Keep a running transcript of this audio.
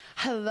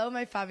Hello,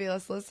 my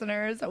fabulous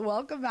listeners.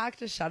 Welcome back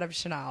to Shut Up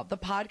Chanel, the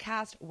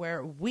podcast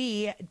where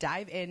we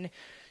dive in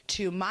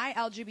to my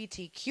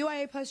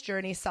LGBTQIA plus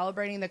journey,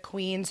 celebrating the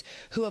queens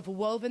who have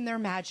woven their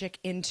magic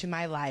into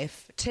my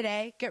life.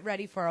 Today, get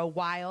ready for a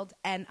wild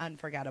and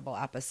unforgettable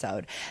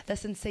episode. The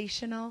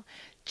sensational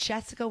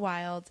Jessica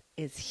Wilde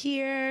is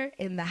here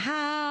in the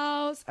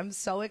house. I'm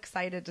so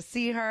excited to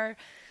see her.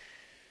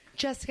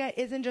 Jessica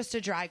isn't just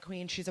a drag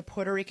queen. She's a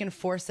Puerto Rican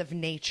force of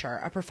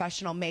nature, a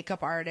professional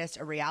makeup artist,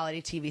 a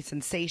reality TV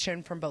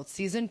sensation from both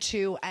season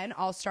 2 and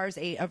All Stars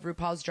 8 of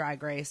RuPaul's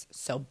Drag Race.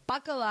 So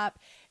buckle up,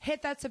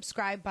 hit that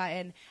subscribe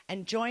button,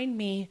 and join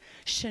me,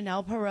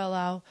 Chanel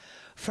Perillo,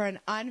 for an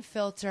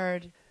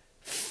unfiltered,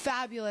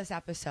 fabulous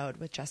episode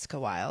with Jessica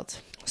Wilde.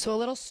 So a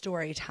little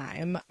story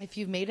time. If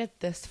you've made it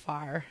this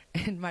far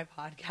in my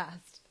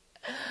podcast,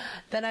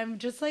 then I'm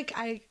just like,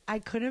 I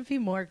couldn't be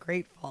more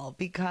grateful,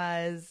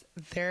 because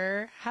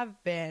there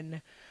have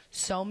been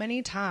so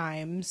many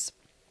times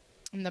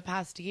in the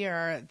past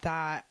year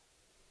that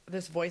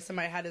this voice in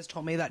my head has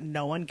told me that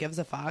no one gives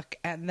a fuck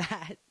and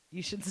that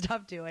you should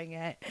stop doing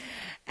it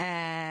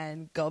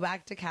and go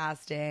back to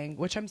casting,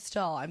 which I'm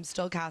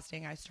still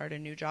casting. I start a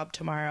new job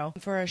tomorrow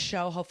for a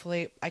show,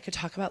 hopefully I could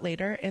talk about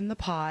later in the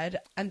pod,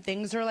 and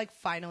things are like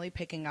finally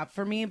picking up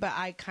for me. But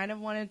I kind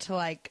of wanted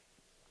to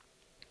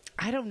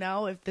I don't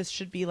know if this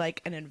should be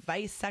like an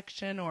advice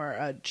section or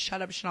a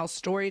Shut Up Chanel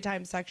story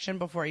time section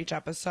before each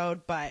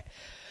episode, but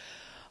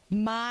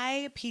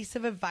my piece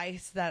of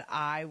advice that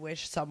I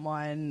wish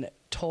someone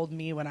told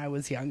me when I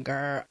was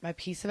younger, my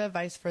piece of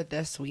advice for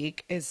this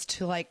week is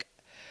to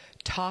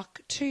talk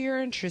to your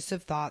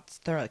intrusive thoughts.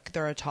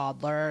 They're a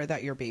toddler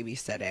that you're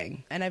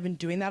babysitting. And I've been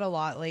doing that a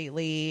lot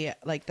lately.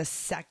 Like, the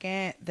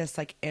second this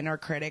inner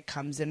critic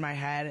comes in my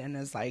head and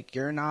is like,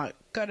 you're not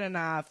good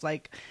enough.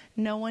 Like,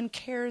 no one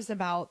cares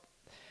about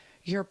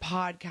your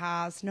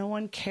podcast. No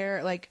one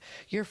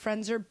your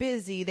friends are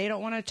busy. They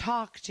don't want to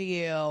talk to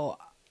you.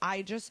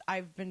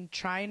 I've been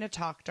trying to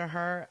talk to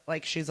her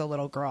like she's a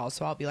little girl.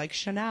 So I'll be like,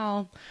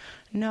 Chanel,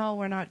 no,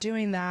 we're not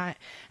doing that.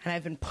 And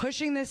I've been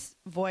pushing this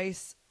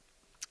voice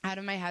out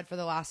of my head for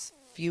the last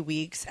few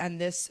weeks, and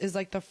this is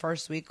the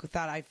first week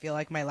that I feel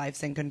like my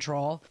life's in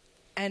control,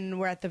 and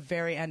we're at the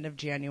very end of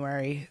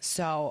January.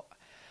 So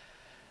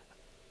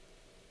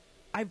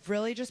I've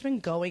really just been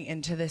going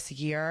into this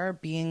year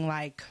being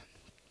like,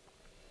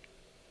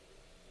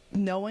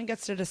 no one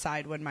gets to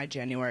decide when my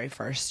January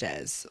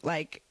 1st is.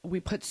 We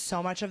put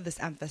so much of this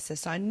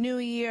emphasis on New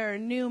Year,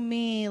 new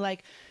me,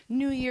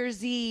 New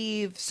Year's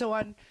Eve. So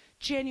on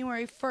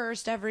January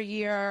 1st every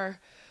year,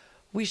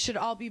 we should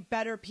all be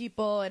better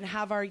people and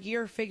have our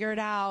year figured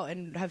out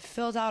and have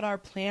filled out our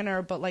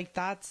planner. But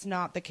that's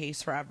not the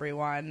case for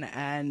everyone.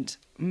 And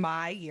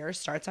my year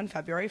starts on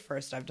February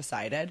 1st, I've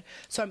decided.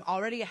 So I'm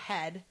already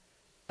ahead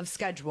of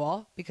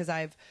schedule because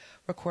I've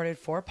recorded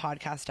 4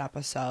 podcast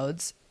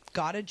episodes,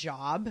 got a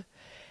job,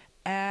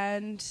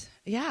 and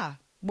yeah,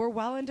 we're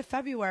well into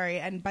February.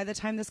 And by the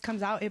time this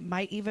comes out, it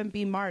might even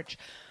be March.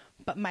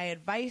 But my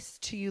advice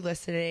to you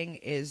listening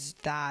is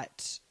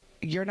that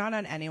you're not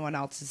on anyone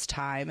else's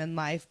time in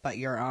life but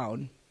your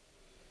own.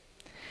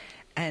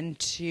 And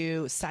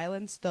to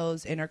silence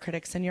those inner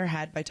critics in your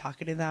head by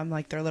talking to them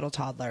like they're little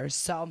toddlers.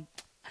 So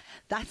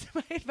that's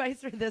my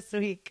advice for this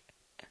week.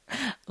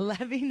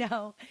 Let me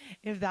know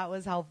if that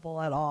was helpful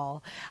at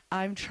all.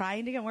 I'm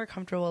trying to get more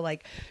comfortable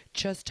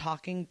just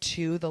talking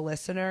to the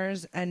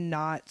listeners and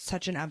not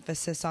such an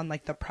emphasis on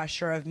the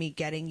pressure of me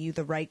getting you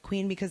the right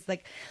queen, because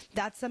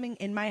that's something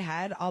in my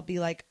head. I'll be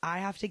like, I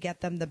have to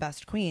get them the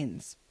best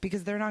queens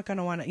because they're not going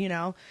to want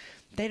to,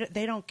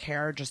 they don't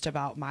care just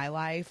about my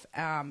life.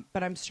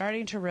 But I'm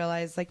starting to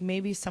realize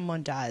maybe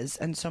someone does.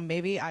 And so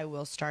maybe I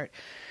will start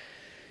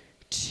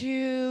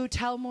to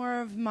tell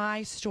more of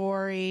my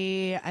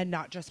story and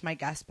not just my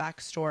guest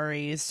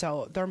backstories.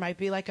 So there might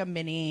be a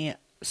mini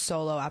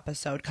solo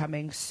episode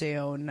coming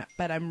soon,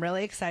 but I'm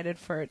really excited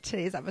for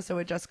today's episode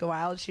with Jessica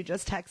Wilde. She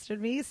just texted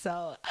me,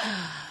 so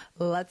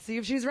let's see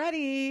if she's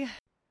ready. Shut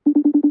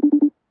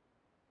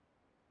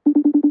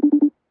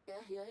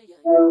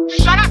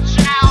up,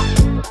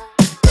 Chanel!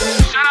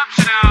 Shut up,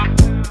 Chanel!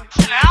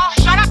 Chanel,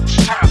 shut up!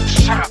 Shut up,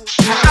 shut up!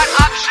 Shut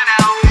up,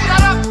 Chanel!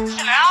 Shut up,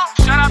 Chanel!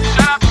 Shut up,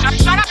 shut up, shut up, shut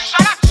up,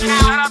 Chanel!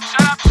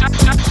 Shut up, shut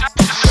up,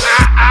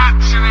 shut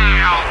up,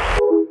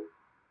 Chanel!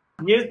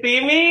 You see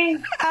me?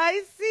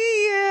 I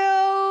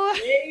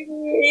see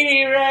Baby,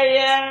 here I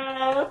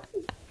am!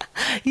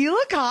 you. You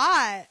look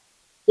hot.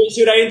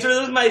 Should I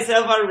introduce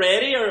myself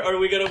already, or are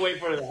we gonna wait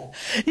for that?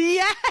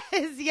 Yes.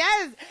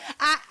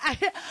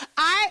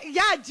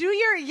 Do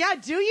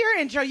your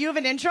intro. You have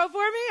an intro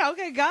for me?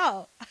 Okay,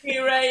 go.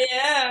 Here I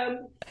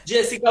am,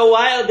 Jessica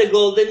Wilde, the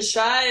golden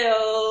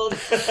child.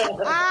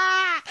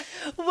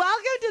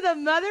 Welcome to the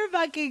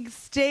motherfucking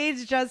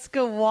stage,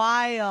 Jessica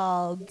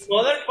Wilde.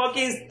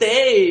 Motherfucking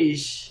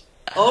stage.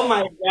 Oh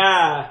my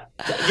god.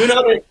 You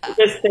know that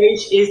the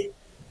stage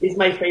is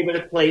my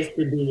favorite place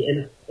to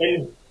be,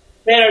 and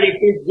better if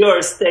it's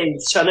your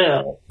stage,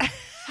 Chanel.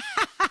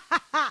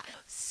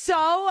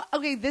 So,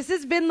 okay, this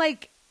has been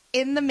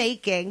in the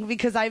making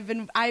because I've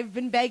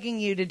been begging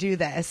you to do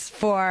this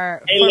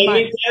for Let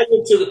months. me tell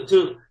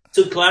you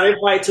to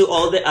clarify to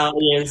all the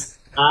audience,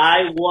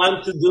 I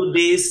want to do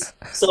this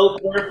so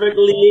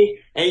perfectly.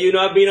 And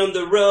I've been on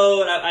the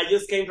road. I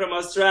just came from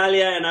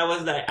Australia, and I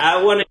was like,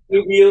 I want to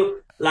give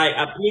you like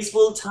a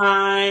peaceful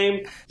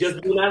time,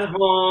 just being at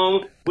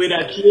home with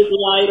a cute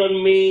light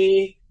on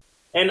me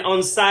and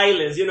on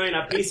silence, in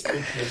a peaceful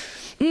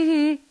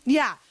place.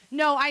 Yeah.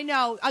 No, I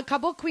know. A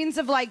couple queens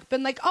have like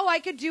been like, "Oh, I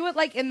could do it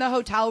like in the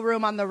hotel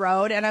room on the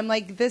road," and I'm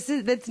like,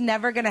 "That's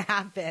never gonna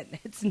happen.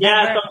 It's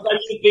Yeah, never." sometimes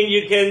you think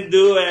you can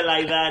do it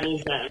like that. And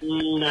it's like,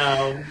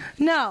 no.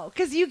 No,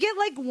 because you get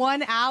like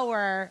 1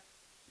 hour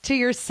to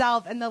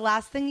yourself, and the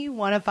last thing you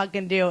want to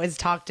fucking do is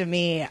talk to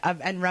me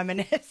and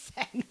reminisce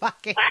and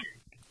fucking.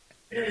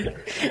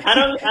 I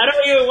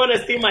don't even want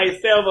to see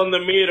myself on the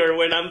mirror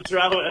when I'm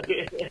traveling.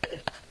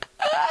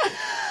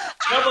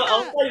 No, but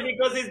also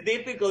because it's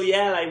difficult,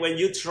 yeah. Like when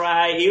you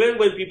try, even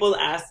when people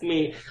ask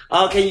me,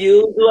 "Oh, can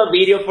you do a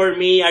video for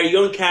me? Are you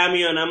on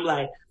Cameo?" And I'm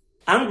like,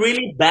 I'm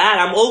really bad.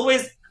 I'm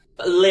always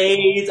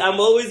late. I'm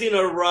always in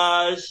a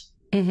rush.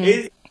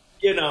 It's,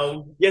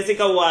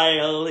 Jessica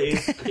Wilde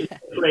is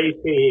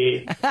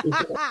crazy.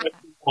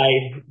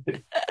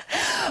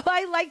 Well,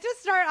 I like to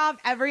start off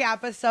every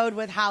episode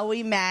with how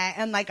we met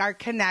and like our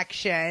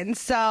connection.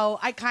 So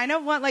I kind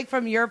of want like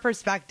from your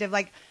perspective,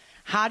 like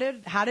how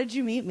did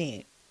you meet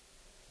me?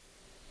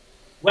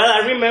 Well,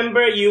 I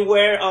remember you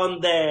were on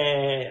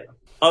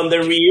the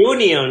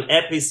reunion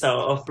episode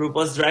of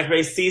RuPaul's Drag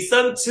Race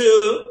season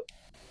 2.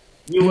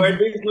 You were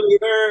this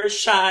little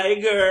shy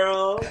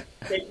girl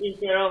taking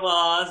care of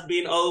us,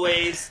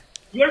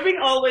 you're being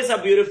always a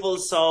beautiful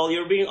soul.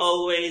 You're being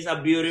always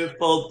a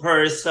beautiful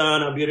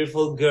person, a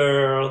beautiful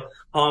girl,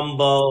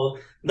 humble.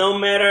 No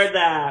matter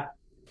that,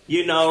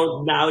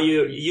 now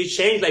you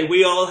change. Like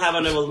we all have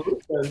an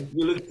evolution.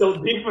 You look so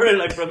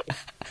different.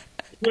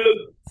 You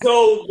look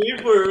so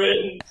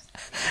different.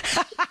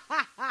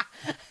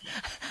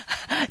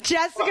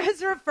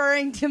 Jessica's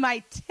referring to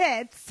my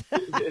tits.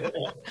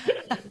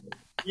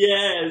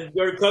 Yes,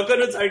 your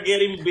coconuts are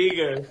getting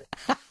bigger.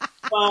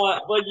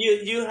 But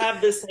you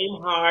have the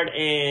same heart,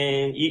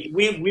 and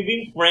we've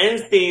been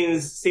friends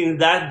since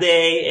that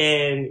day,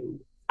 and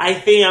I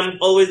think I'm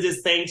always the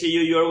same to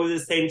you. You're always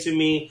the same to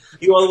me.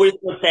 You're always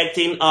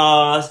protecting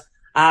us.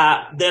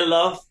 The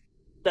love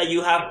that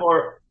you have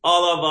for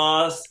all of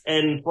us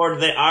and for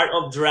the art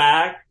of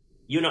drag,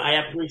 I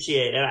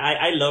appreciate, and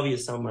I love you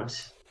so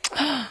much.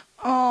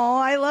 Oh,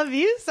 I love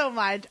you so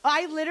much.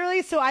 I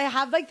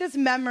have like this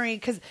memory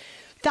because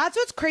that's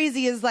what's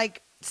crazy is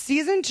like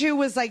season 2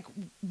 was like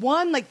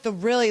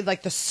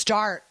the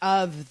start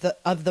of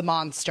the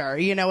monster.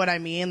 You know what I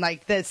mean?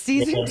 Like the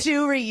season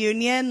 2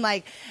 reunion,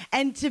 like,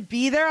 and to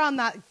be there on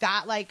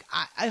that like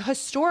a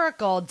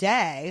historical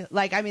day.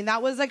 Like, I mean,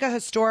 that was like a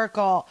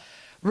historical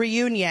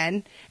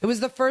reunion. It was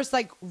the first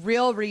like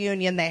real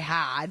reunion they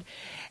had.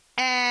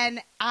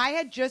 And I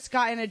had just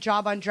gotten a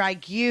job on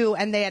Drag U,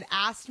 and they had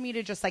asked me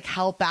to just like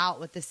help out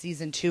with the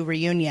season 2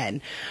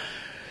 reunion.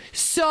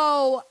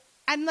 So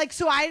I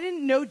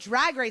didn't know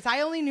Drag Race.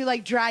 I only knew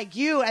like Drag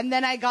U, and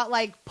then I got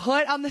like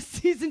put on the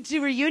season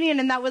 2 reunion,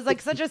 and that was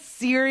like such a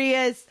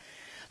serious,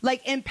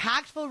 like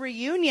impactful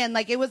reunion.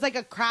 Like it was like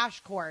a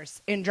crash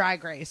course in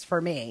Drag Race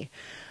for me.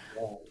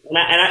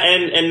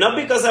 And not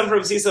because I'm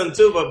from season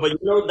 2, but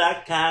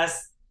that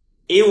cast,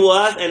 it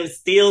was and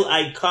still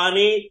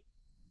iconic.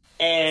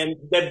 And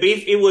the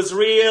beef, it was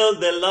real.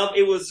 The love,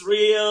 it was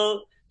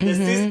real. The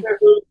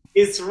sisterhood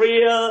is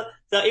real.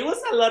 So it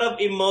was a lot of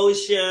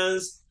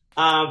emotions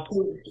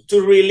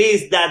to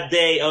release that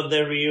day of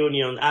the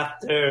reunion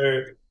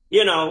after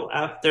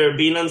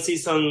being on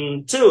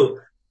season 2.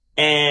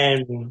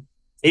 And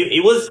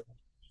it was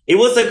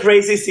a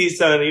crazy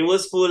season. It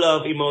was full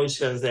of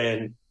emotions,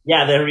 and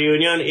yeah, the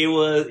reunion, it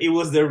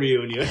was the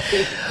reunion.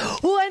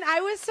 Well, and I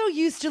was so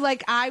used to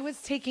like I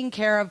was taking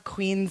care of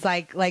queens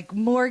like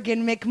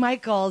Morgan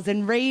McMichaels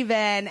and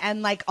Raven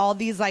and like all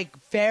these like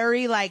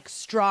very like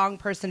strong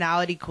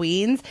personality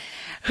queens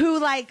who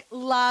like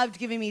loved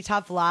giving me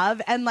tough love,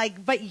 and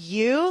like but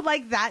you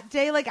like that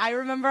day, like I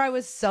remember I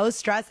was so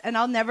stressed, and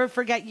I'll never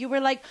forget you were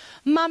like,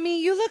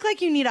 "Mommy, you look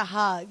like you need a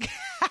hug."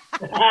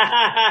 And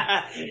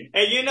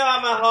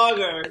I'm a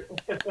hugger.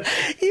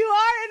 You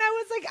are, and I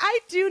was like, I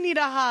do need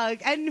a hug,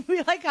 and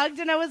we like hugged,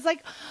 and I was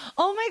like,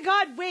 oh my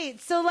god, wait,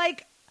 so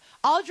like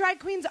all drag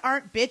queens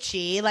aren't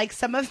bitchy, like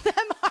some of them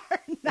are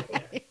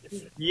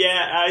nice.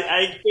 Yeah,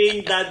 I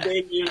think that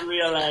day you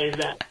realize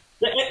that.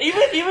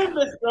 Even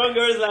the strong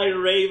girls like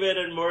Raven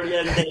and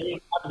Morgan, they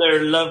have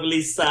their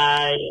lovely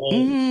side.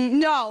 And...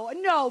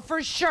 No,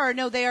 for sure.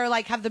 No, they are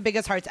like have the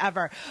biggest hearts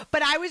ever.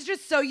 But I was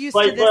just so used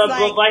but, to this. But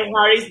like, my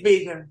heart is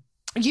bigger.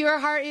 Your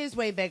heart is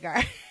way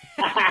bigger.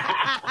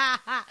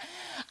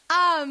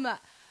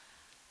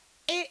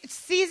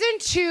 Season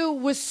 2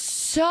 was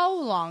so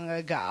long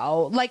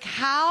ago. Like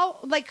how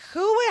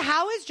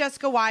is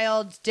Jessica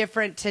Wilde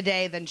different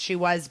today than she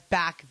was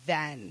back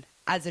then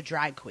as a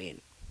drag queen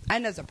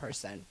and as a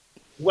person?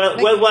 Well,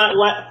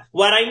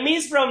 what I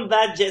missed from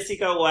that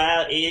Jessica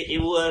Wilde,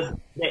 it was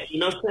the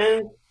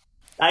innocence.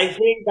 I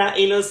think that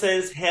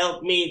innocence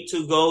helped me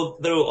to go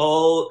through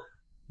all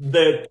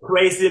the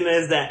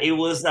craziness that it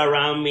was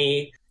around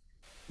me.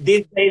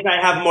 These days,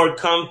 I have more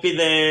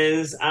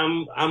confidence.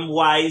 I'm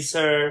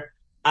wiser.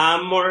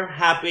 I'm more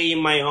happy in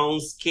my own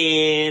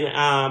skin.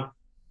 I'm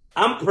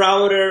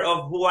prouder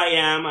of who I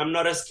am. I'm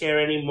not as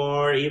scared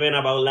anymore, even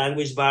about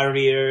language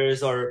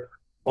barriers or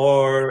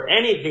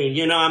anything.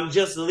 You know, I'm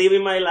just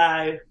living my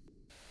life.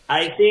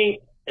 I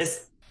think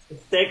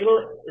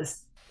aesthetically,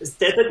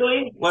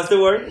 aesthetically, what's the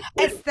word?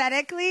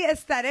 Aesthetically,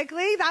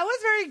 that was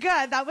very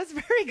good. That was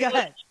very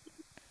good.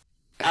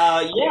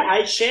 Yeah,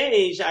 I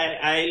changed.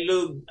 I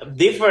look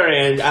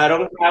different. I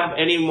don't have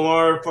any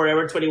more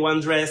Forever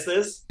 21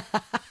 dresses,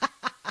 but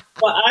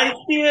I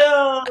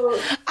still,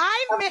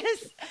 I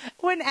miss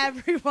when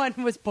everyone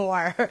was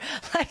poor.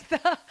 Like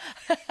the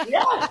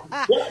yeah.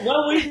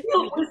 Well, we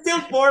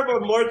still poor,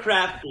 but more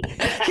crafty.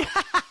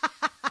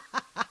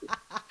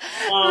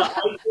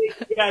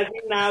 I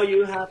think now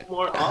you have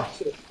more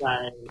options,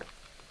 like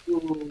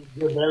to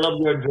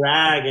develop your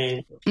drag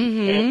and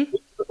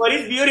but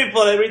it's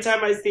beautiful every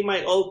time I see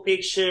my old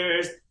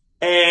pictures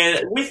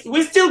and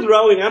we're still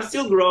growing. I'm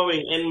still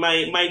growing and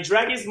my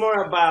drag is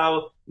more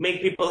about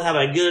make people have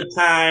a good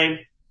time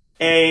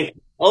and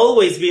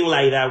always been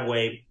like that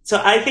way.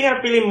 So I think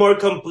I'm feeling more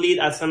complete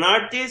as an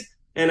artist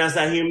and as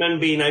a human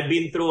being. I've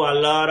been through a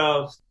lot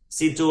of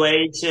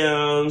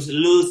situations,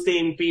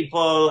 losing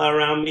people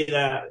around me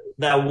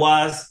that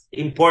was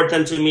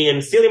important to me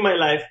and still in my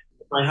life,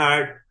 my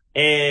heart.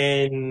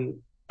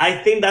 And I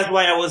think that's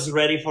why I was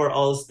ready for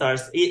All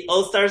Stars.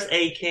 All Stars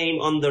 8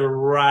 came on the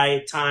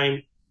right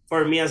time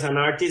for me as an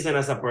artist and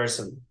as a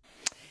person.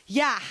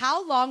 Yeah,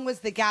 how long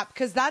was the gap?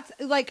 Because that's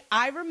like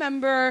I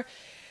remember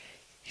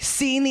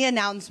seeing the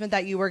announcement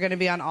that you were going to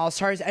be on All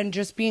Stars and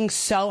just being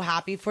so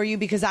happy for you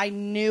because I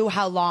knew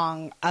how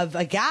long of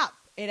a gap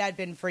it had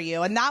been for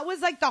you. And that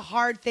was like the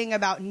hard thing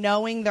about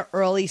knowing the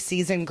early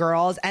season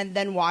girls and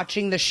then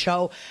watching the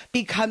show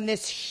become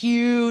this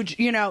huge,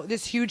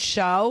 this huge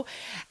show.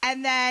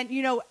 And then,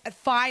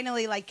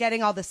 finally like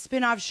getting all the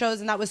spin-off shows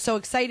and that was so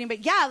exciting.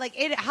 But yeah, like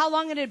how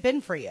long had it been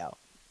for you?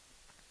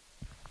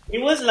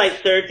 It was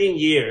like 13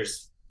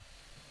 years.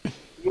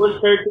 It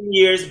was 13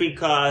 years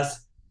because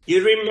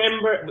you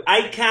remember,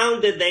 I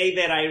count the day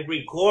that I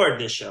record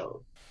the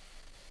show.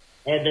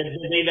 And the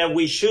day that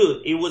we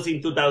shoot, it was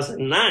in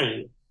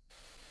 2009.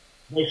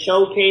 The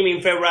show came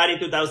in February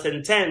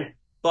 2010,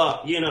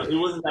 but it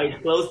was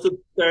like close to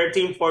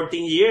 13,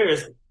 14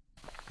 years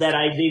that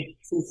I did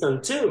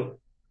season 2.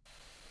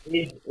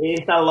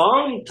 It's a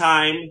long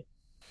time,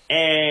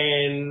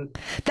 and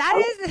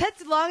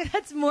that's long.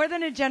 That's more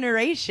than a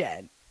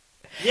generation.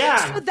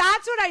 Yeah. So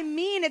that's what I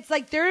mean. It's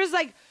like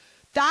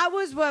that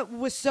was what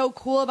was so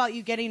cool about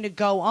you getting to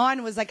go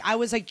on was like I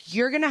was like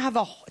you're gonna have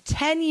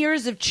 10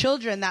 years of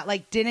children that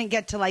like didn't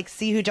get to like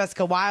see who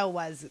Jessica Wilde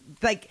was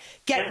like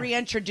get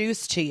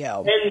reintroduced to you.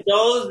 And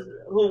those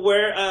who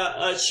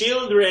were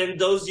children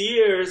those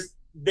years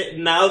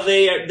now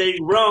they're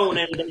grown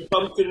and they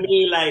come to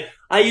me like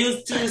I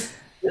used to see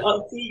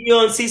you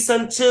on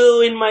season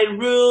 2 in my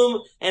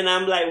room and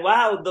I'm like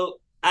wow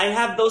I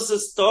have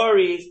those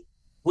stories.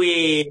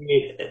 With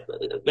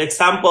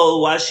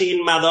example,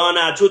 watching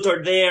Madonna Truth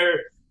or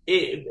Dare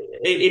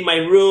in my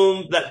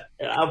room that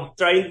I'm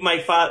trying my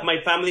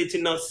family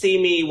to not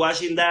see me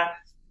watching that.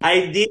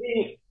 I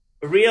didn't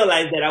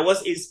realize that I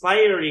was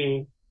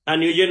inspiring a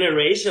new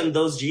generation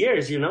those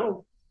years,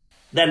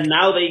 that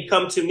now they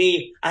come to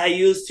me. I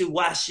used to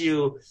watch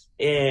you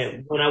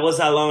when I was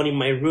alone in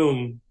my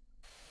room.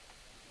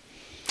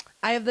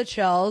 I have the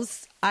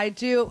chills. I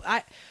do.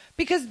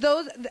 Because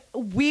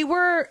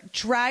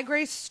Drag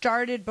Race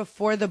started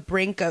before the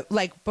brink of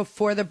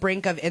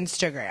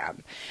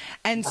Instagram.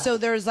 And so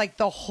there's like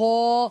the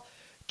whole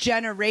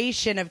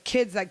generation of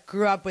kids that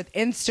grew up with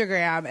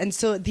Instagram. And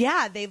so,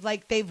 yeah,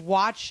 they've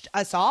watched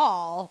us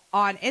all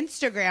on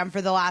Instagram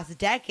for the last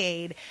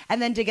decade.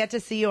 And then to get to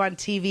see you on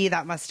TV,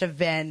 that must have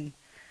been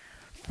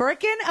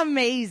freaking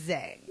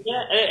amazing.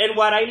 Yeah. And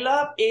what I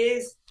love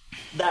is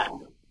that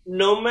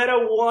no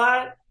matter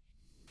what,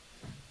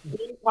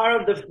 being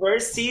part of the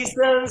first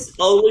seasons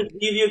always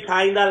give you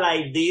kind of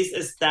like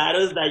this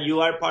status that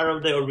you are part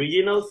of the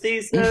original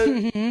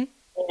season.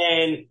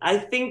 And I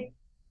think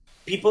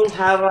people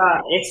have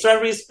extra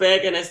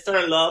respect and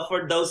extra love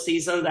for those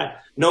seasons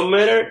that no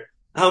matter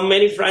how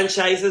many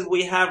franchises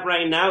we have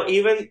right now,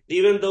 even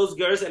those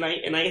girls, and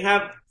I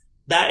have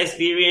that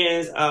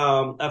experience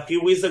a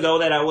few weeks ago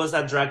that I was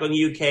at Dragon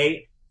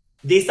UK.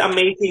 These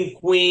amazing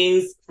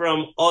queens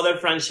from other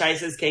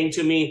franchises came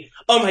to me.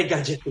 Oh my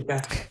God,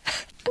 Jessica.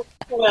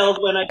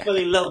 Well, when I fell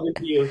in love with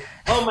you.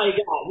 Oh my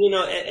God,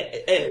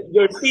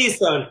 your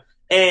season.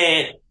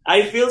 And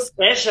I feel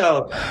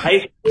special.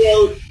 I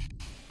feel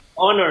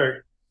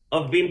honored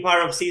of being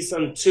part of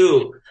season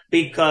 2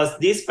 because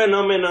this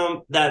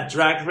phenomenon that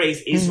Drag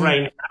Race is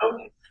right now,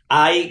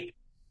 I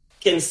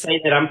can say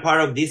that I'm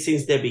part of this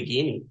since the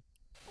beginning.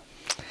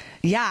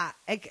 Yeah.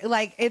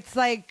 It's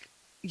like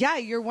yeah,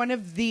 you're one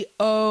of the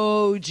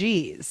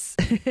OGs.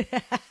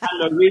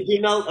 An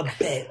original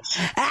bitch.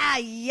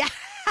 Yeah.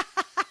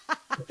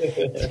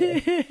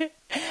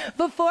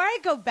 Before I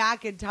go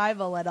back in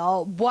time a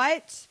little,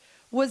 what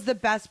was the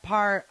best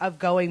part of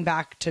going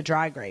back to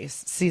Drag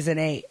Race season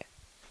 8?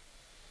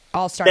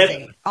 All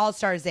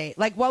Stars 8.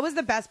 Like, what was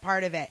the best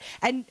part of it?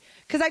 And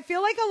because I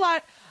feel like a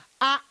lot,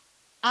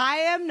 I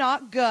am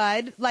not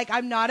good. Like,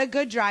 I'm not a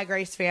good Drag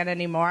Race fan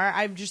anymore.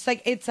 I'm just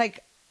like, it's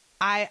like,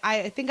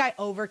 I think I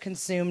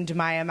overconsumed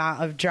my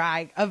amount of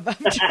drag.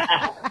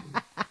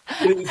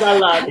 It's a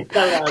lot. And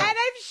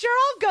I'm sure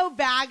I'll go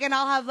back and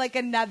I'll have like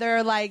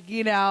another, like,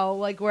 you know,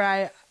 like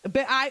where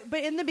but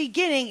in the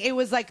beginning, it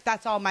was like,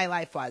 that's all my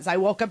life was. I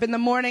woke up in the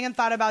morning and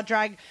thought about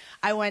drag.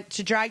 I went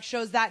to drag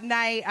shows that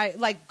night. I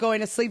like going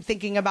to sleep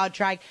thinking about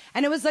drag.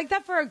 And it was like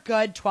that for a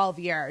good 12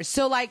 years.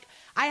 So like,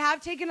 I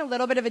have taken a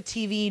little bit of a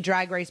TV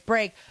Drag Race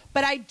break,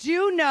 but I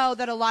do know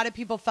that a lot of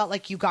people felt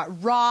like you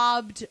got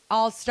robbed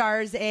All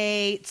Stars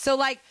 8. So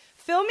like,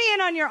 fill me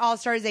in on your All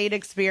Stars 8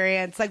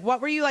 experience. Like,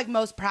 what were you like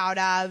most proud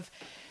of?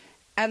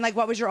 And like,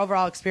 what was your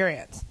overall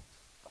experience?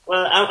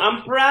 Well,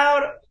 I'm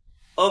proud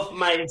of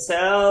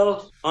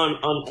myself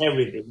on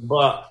everything,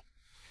 but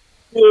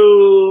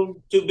to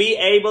be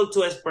able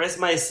to express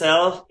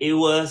myself, it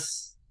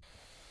was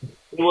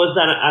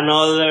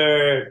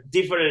another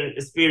different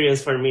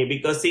experience for me,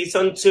 because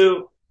season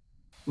 2,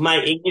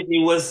 my English,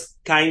 it was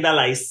kind of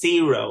like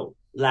zero.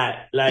 Like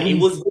it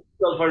was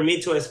difficult for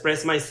me to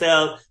express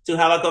myself, to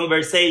have a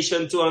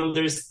conversation, to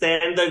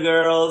understand the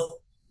girls.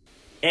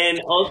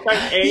 And All-Star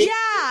 8.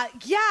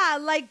 Yeah.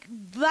 Like,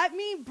 let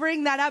me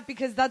bring that up,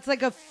 because that's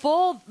like a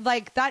full,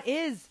 like, that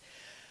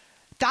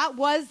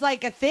was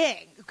like a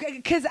thing.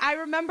 Because I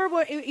remember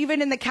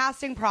even in the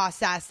casting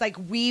process, like,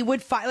 we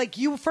would find, like,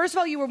 you, first of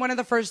all, you were one of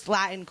the first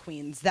Latin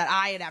queens that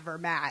I had ever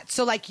met.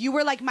 So, like, you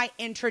were like my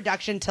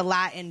introduction to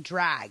Latin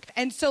drag.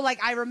 And so,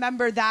 like, I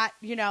remember that,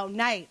 you know,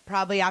 night,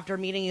 probably after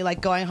meeting you,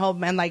 like, going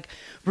home and, like,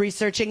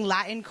 researching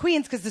Latin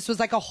queens, because this was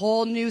like a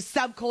whole new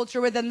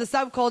subculture within the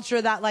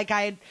subculture that, like,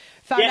 I had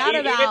found out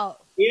about.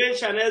 Even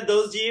Chanel,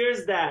 those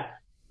years that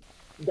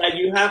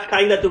you have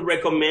kind of to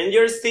recommend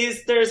your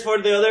sisters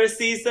for the other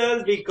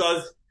seasons,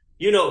 because,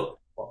 you know,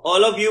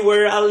 all of you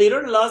were a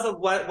little lost of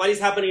what is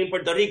happening in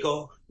Puerto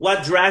Rico,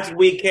 what drags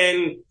we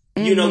can,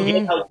 you know,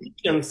 get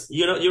auditions.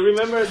 You know, you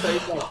remember? So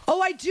it's like,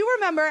 oh, I do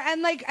remember.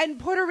 And like, and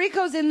Puerto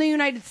Rico's in the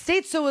United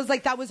States. So it was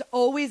like, that was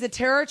always a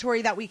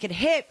territory that we could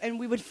hit, and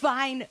we would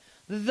find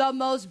the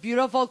most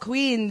beautiful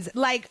queens.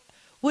 Like,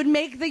 would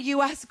make the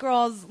U.S.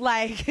 girls,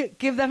 like,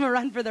 give them a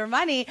run for their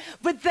money.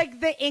 But,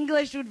 like, the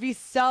English would be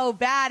so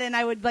bad. And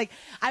I would, like,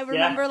 I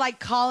remember, like,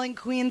 calling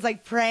queens,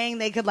 like, praying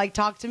they could, like,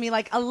 talk to me,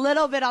 like, a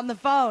little bit on the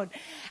phone.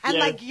 And,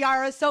 like,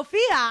 Yara Sofia.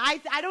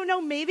 I don't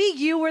know, maybe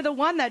you were the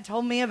one that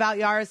told me about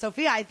Yara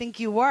Sofia. I think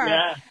you were.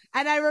 Yeah.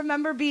 And I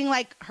remember being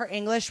like, her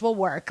English will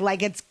work.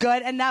 Like, it's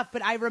good enough.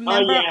 But I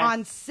remember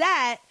on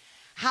set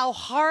how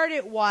hard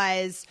it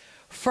was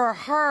for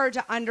her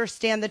to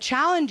understand the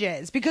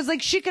challenges, because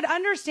like she could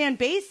understand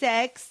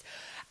basics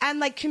and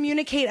like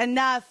communicate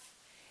enough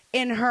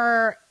in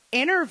her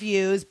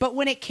interviews, but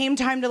when it came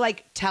time to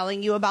like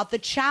telling you about the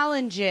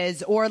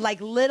challenges or like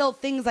little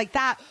things like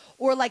that,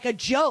 or like a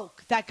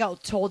joke that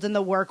got told in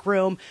the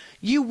workroom,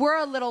 you were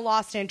a little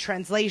lost in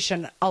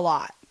translation a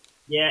lot.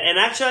 Yeah, and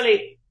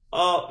actually,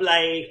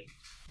 like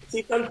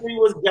season 3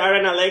 was Yara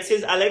and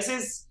Alexis.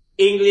 Alexis'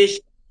 English,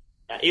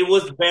 it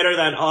was better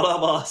than all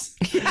of us.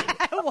 Yeah,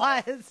 it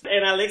was.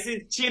 And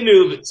Alexis, she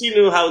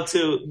knew how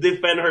to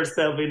defend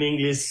herself in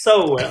English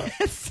so well.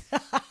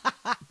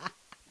 But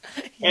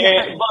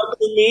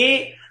to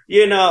me,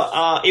 you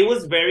know, it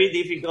was very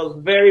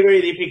difficult, very,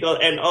 very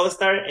difficult. And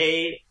All-Star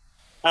 8,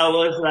 I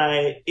was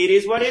like, it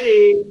is what it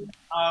is.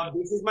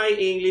 This is my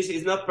English.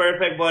 It's not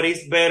perfect, but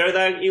it's better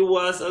than it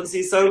was on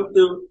season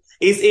 2.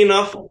 It's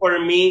enough for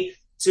me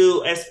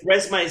to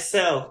express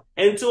myself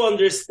and to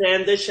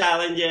understand the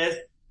challenges.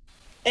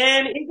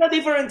 And it's a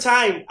different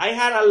time. I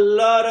had a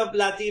lot of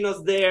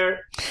Latinos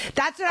there.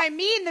 That's what I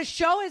mean. The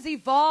show has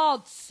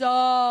evolved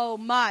so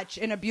much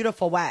in a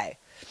beautiful way.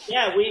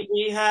 Yeah,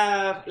 we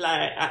have,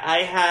 like,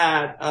 I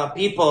had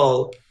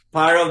people,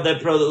 part of the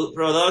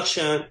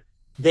production,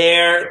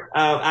 there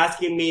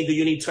asking me, do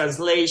you need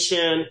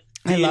translation?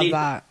 I love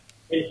that.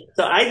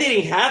 So I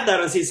didn't have that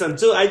on season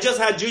 2. I just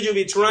had Juju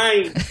be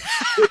trying.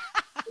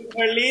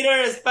 Her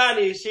leader in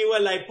Spanish, she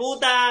was like,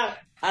 puta,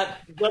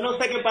 yo no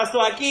sé qué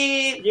pasó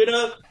aquí. You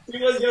know, she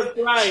was just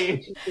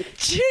crying.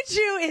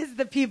 Juju is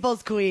the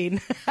people's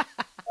queen.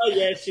 Oh,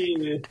 yeah, she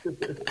is.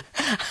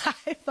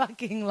 I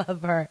fucking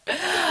love her. Right.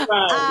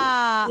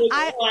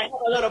 I have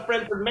a lot of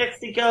friends from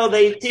Mexico.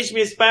 They teach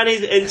me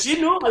Spanish, and she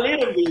knew a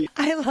little bit.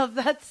 I love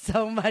that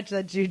so much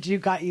that Juju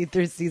got you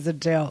through season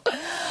 2.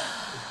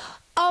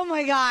 Oh,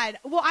 my God.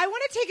 Well, I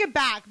want to take it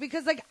back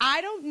because, like,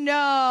 I don't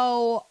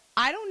know,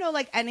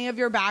 like, any of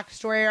your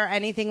backstory or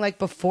anything, like,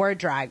 before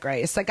Drag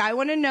Race. Like, I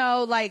want to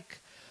know, like,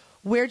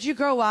 where'd you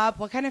grow up?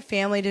 What kind of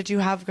family did you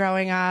have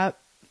growing up?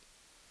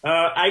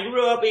 I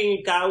grew up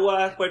in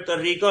Caguas, Puerto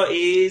Rico.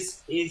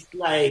 Is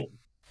like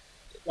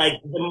like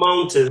the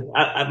mountains.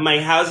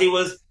 My house, it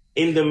was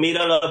in the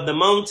middle of the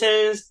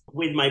mountains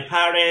with my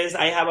parents.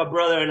 I have a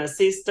brother and a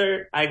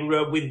sister. I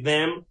grew up with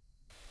them.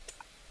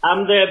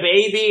 I'm the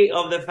baby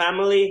of the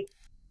family.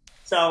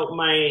 So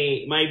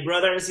my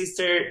brother and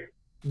sister,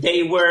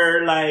 they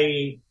were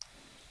like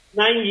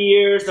 9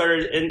 years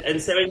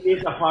and 7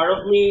 years apart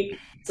of me.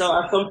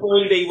 So at some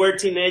point they were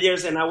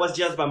teenagers and I was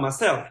just by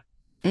myself.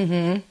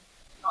 Mm-hmm.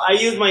 I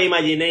use my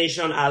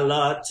imagination a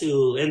lot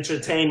to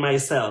entertain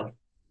myself.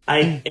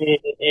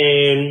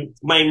 And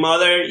my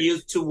mother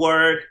used to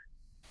work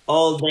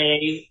all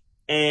day,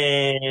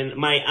 and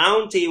my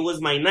auntie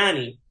was my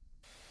nanny.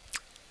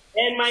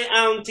 And my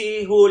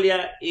auntie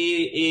Julia,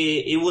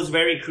 it was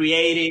very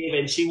creative,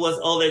 and she was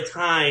all the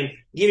time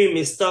giving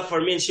me stuff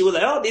for me. And she was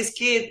like, "Oh, this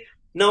kid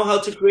know how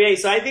to create."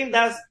 So I think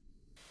that's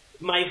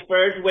my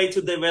first way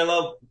to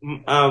develop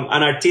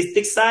an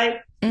artistic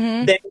side.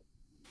 Mm-hmm.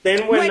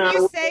 Then when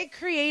you say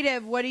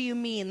creative, what do you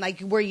mean?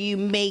 Like, were you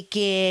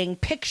making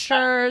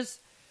pictures?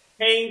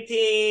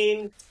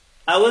 Painting.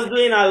 I was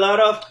doing a lot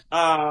of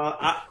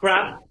art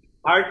craft.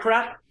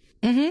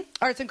 Mm-hmm.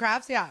 Arts and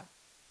crafts, yeah.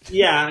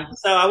 Yeah,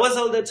 so I was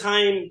all the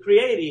time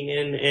creating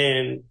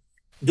and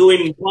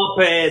doing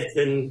puppets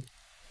and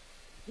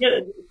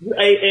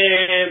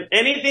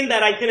anything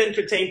that I could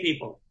entertain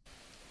people.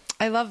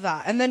 I love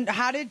that. And then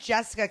how did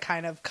Jessica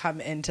kind of come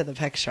into the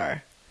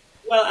picture?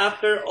 Well,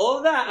 after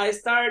all that, I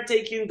started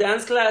taking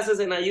dance classes,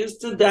 and I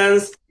used to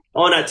dance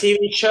on a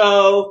TV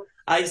show.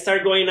 I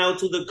started going out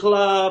to the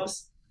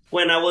clubs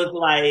when I was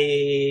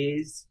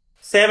like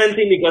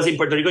 17, because in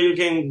Puerto Rico you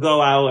can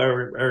go out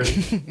early.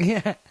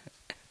 Yeah.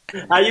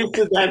 I used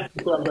to dance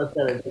in clubs at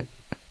 17.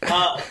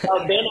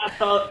 Then I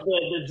thought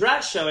the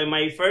drag show, and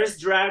my first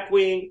drag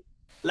queen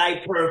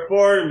like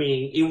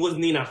performing, it was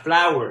Nina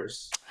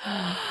Flowers.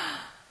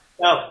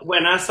 So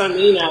when I saw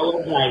Nina, I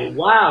was like,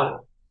 wow,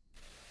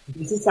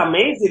 this is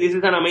amazing. This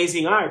is an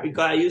amazing art,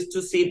 because I used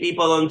to see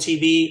people on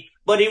TV,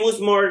 but it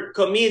was more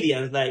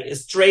comedians, like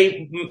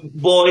straight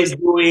boys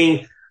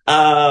doing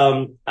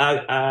a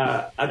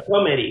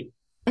comedy.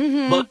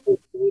 Mm-hmm. But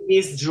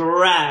this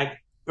drag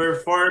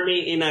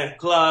performing in a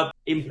club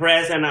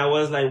impressed, and I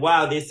was like,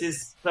 wow, this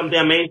is something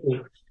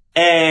amazing.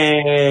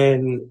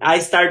 And I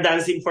started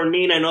dancing for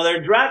Nina and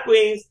other drag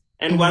queens.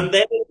 And one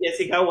day,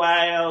 Jessica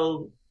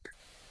Wilde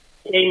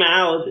came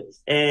out,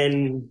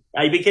 and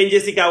I became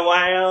Jessica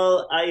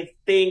Wilde, I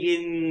think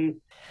in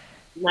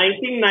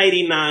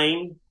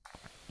 1999.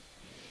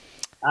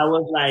 I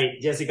was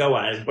like Jessica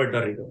Wilde,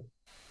 Puerto Rico.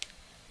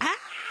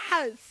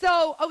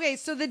 So, okay,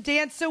 so the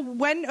dance, so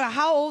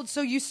how old,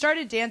 so you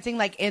started dancing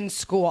like in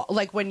school,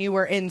 like when you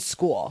were in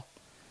school?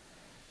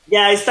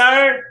 Yeah,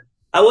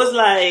 I was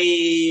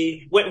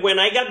like, when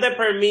I got the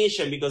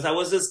permission, because I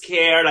was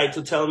scared, like,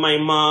 to tell my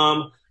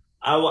mom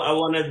I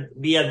want to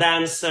be a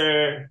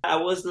dancer. I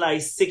was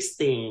like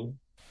 16,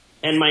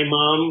 and my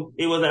mom,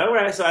 it was like, all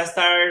right. So I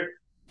started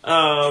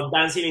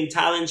dancing in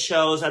talent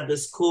shows at the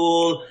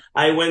school.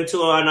 I went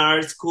to an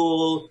art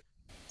school.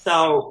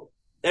 So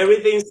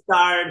everything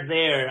started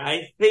there.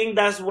 I think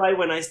that's why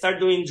when I started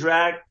doing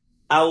drag,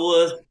 I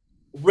was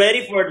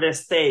ready for the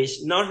stage,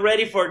 not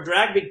ready for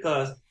drag,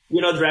 because,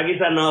 drag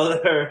is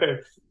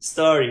another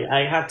story.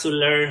 I have to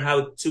learn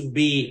how to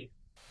be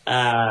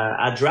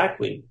a drag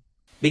queen,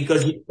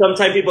 because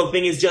sometimes people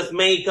think it's just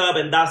makeup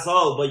and that's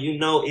all, but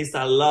it's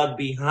a lot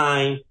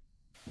behind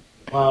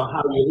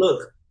how you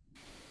look.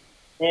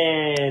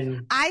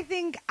 And I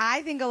think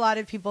a lot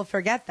of people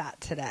forget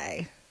that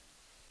today.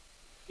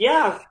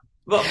 Yeah.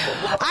 But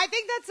I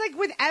think that's like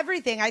with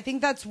everything. I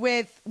think that's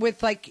with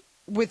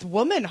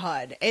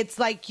womanhood. It's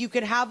like you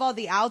could have all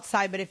the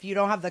outside, but if you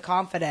don't have the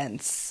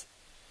confidence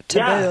to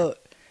boot,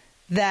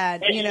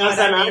 then and you know.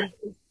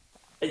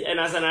 And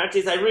as an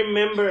artist, I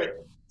remember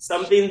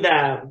something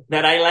that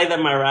I like that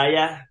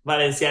Mariah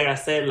Valenciaga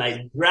said,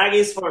 like, drag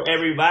is for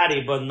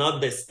everybody, but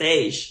not the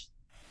stage,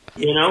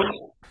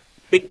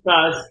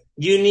 because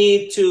you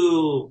need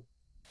to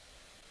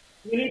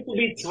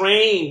be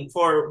trained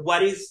for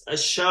what is a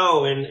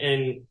show.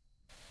 And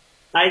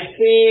I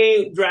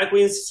think drag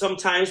queens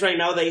sometimes right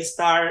now, this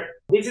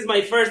is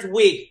my first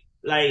week,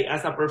 like,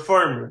 as a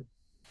performer.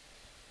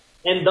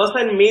 And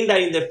doesn't mean that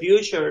in the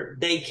future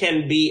they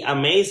can be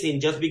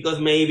amazing just because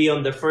maybe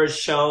on the first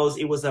shows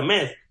it was a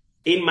mess.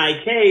 In my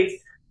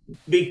case,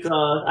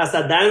 because as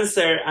a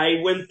dancer,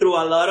 I went through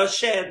a lot of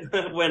shit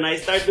when I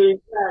started doing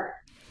drag.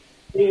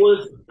 It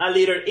was a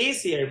little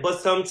easier,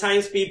 but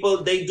sometimes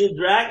people, they do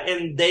drag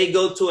and they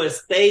go to a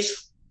stage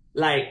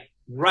like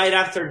right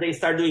after they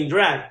start doing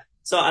drag.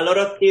 So a lot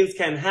of things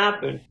can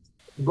happen.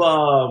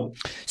 But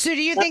so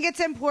do you think it's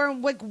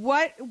important? Like,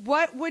 what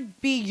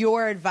would be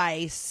your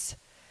advice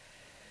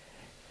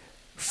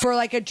for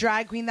like a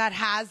drag queen that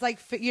has like,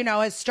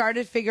 has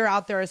started to figure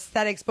out their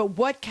aesthetics, but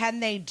what can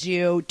they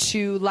do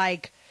to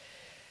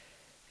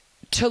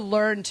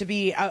learn to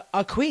be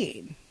a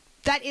queen?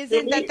 That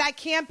isn't that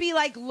can't be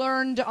like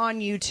learned on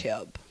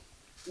YouTube.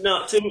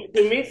 No, to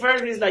me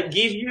first is like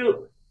give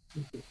yourself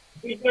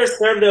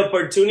the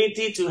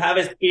opportunity to have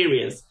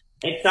experience.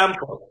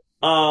 Example,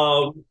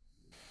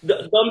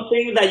 don't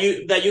think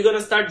that you're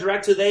gonna start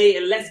drag today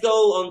and let's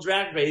go on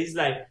Drag Race. It's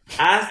like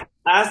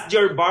ask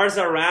your bars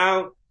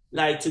around,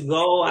 like to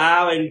go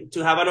out and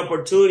to have an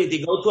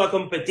opportunity, go to a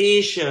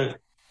competition,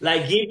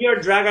 like give your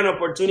drag an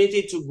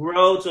opportunity to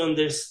grow, to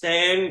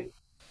understand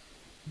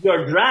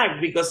your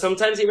drag, because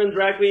sometimes even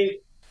drag queen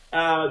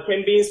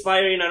can be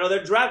inspiring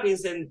another drag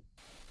queens, and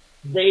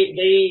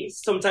they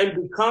sometimes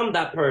become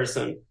that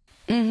person.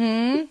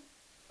 Mm-hmm.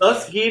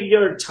 Just give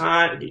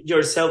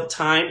yourself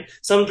time.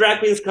 Some drag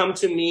queens come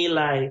to me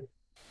like,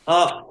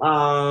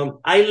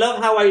 I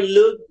love how I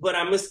look, but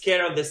I'm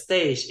scared of the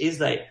stage. It's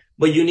like,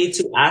 but you need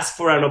to ask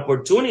for an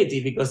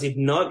opportunity, because if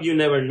not, you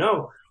never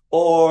know.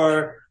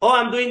 Or, oh,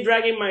 I'm doing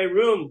drag in my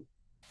room.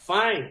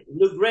 Fine,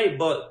 look great,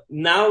 but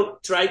now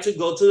try to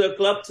go to the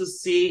club to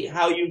see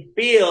how you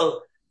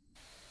feel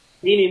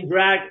being in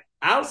drag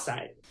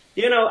outside.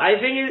 I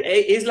think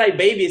it's like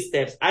baby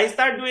steps. I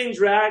start doing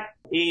drag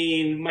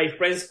in my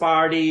friends'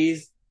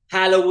 parties,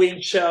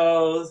 Halloween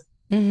shows.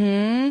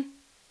 Mm-hmm.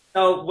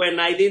 So when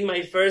I did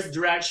my first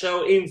drag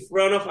show in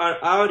front of our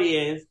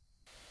audience,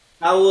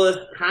 I was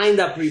kind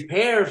of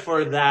prepared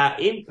for that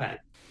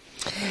impact.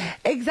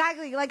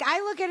 Exactly. Like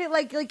I look at it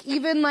like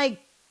even like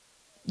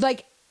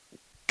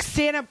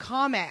stand-up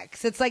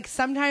comics. It's like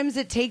sometimes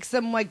it takes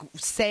them like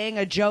saying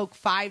a joke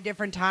 5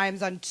 different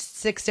times on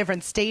 6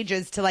 different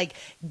stages to like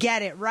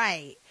get it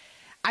right.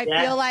 I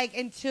feel like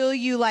until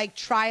you like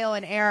trial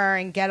and error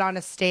and get on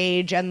a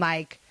stage and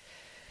like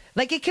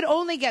it can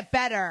only get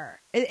better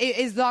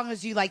as long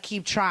as you like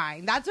keep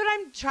trying. That's what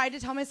I'm trying to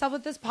tell myself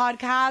with this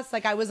podcast.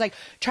 Like I was like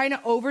trying to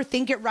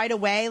overthink it right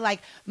away.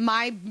 Like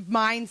my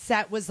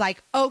mindset was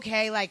like,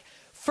 okay, like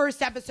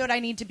first episode I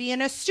need to be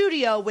in a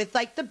studio with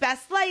like the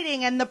best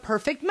lighting and the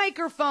perfect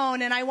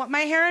microphone, and I want my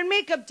hair and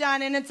makeup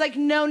done. And it's like,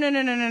 no.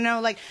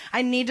 Like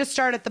I need to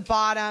start at the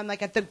bottom,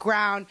 like at the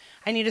ground.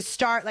 I need to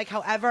start like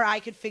however I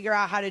could figure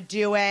out how to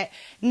do it,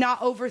 not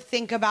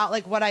overthink about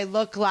like what I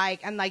look like,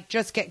 and like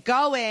just get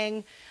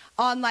going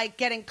on like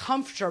getting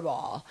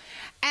comfortable.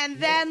 And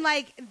then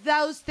like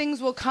those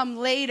things will come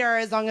later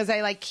as long as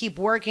I like keep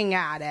working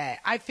at it.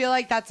 I feel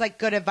like that's like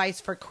good advice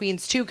for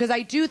queens too, because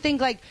I do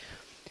think like,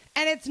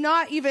 and it's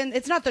not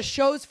the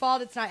show's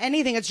fault. It's not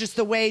anything. It's just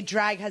the way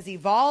drag has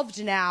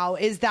evolved now,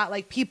 is that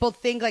like people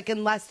think like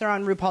unless they're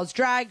on RuPaul's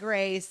Drag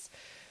Race,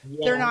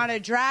 they're not a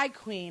drag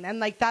queen. And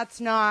like,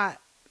 that's not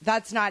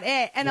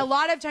it. And a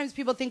lot of times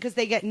people think because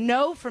they get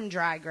no from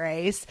Drag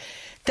Race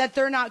that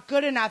they're not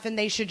good enough and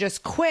they should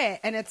just quit.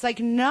 And it's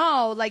like,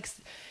 no, like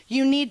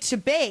you need to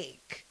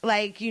bake.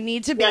 Like you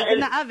need to bake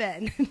in the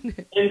oven.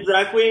 And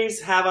drag queens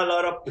have a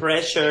lot of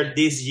pressure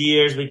these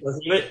years,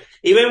 because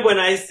even when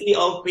I see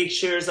old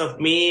pictures of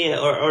me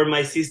or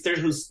my sisters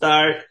who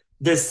start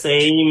the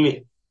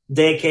same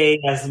decade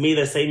as me,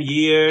 the same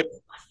year,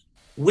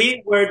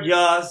 we were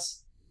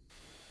just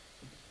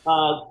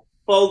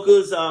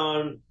focused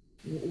on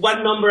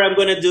what number I'm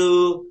going to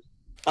do.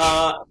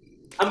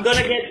 I'm going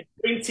to get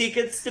 3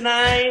 tickets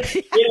tonight.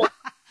 It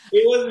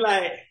was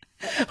like,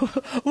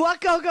 what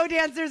go-go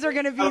dancers are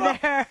going to be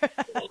there?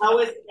 How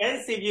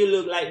expensive you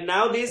look. Like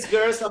now these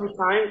girls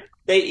sometimes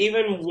they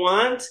even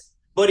want,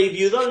 but if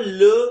you don't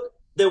look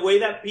the way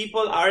that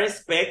people are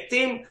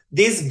expecting,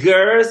 these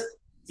girls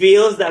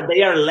feels that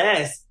they are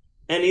less.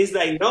 And it's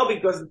like, no,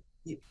 because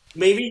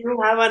maybe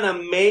you have an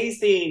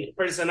amazing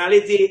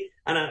personality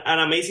and an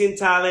amazing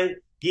talent.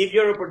 Give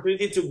your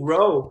opportunity to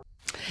grow.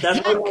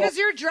 Because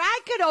your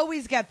drag could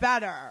always get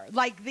better.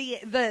 Like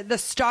the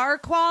star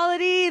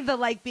quality, the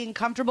like being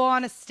comfortable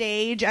on a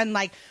stage, and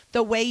like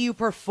the way you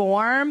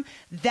perform,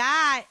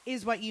 that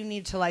is what you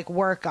need to like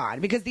work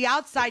on, because the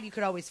outside you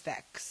could always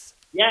fix.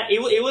 Yeah,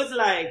 it was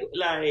like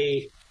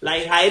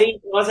hiding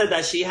closet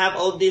that she have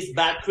all this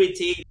bad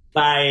critique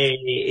by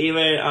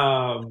even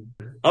oh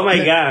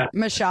my god,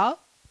 Michelle.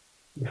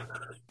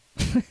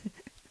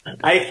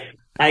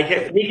 I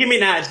kept Nicki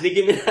Minaj.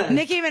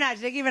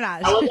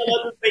 I was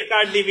about to say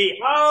Cardi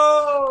B.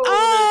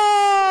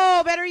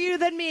 Oh, better you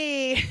than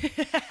me.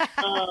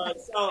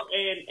 So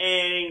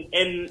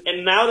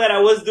and now that I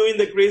was doing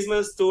the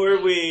Christmas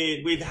tour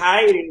with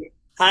Heidi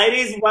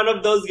is one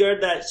of those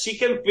girls that she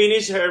can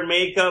finish her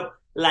makeup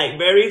like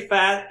very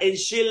fast, and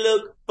she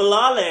look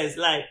flawless,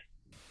 like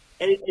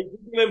and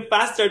even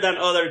faster than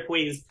other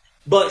queens.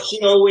 But she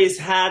always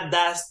had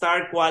that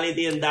star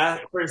quality and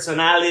that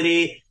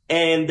personality.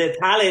 And the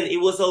talent,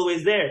 it was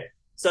always there.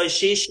 So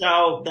she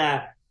showed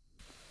that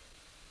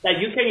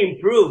you can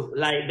improve,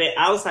 like the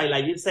outside,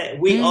 like you said.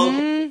 We all.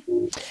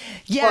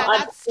 Yeah,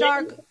 that's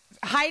star.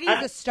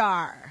 Heidi's a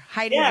star.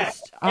 Heidi's a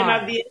star. And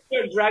at the end,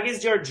 your drag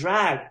is your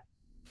drag.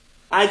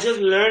 I just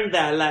learned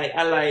that, like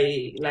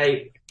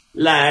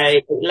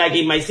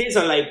in my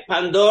season, like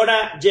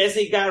Pandora,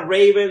 Jessica,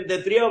 Raven,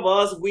 the 3 of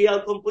us, we are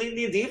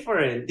completely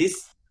different.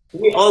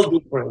 We all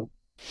different.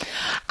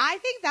 I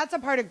think that's a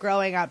part of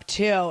growing up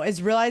too,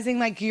 is realizing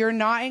like you're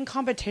not in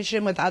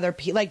competition with other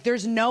people. Like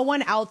there's no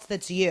one else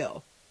that's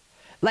you.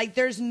 Like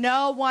there's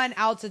no one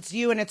else that's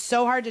you. And it's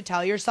so hard to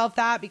tell yourself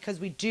that, because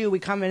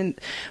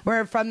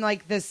we're from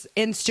like this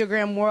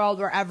Instagram world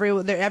where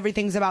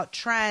everything's about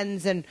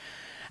trends and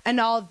and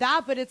all of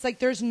that, but it's like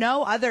there's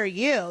no other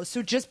you.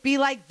 So just be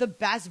like the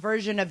best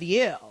version of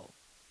you.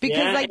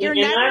 Because like you're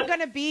never going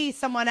to be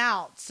someone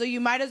else. So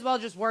you might as well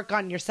just work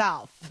on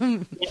yourself.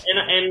 And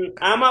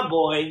I'm a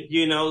boy,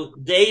 you know,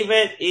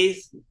 David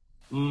is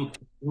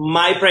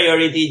my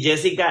priority.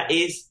 Jessica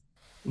is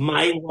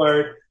my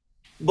work,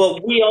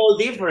 but we all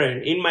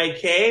different. In my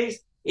case,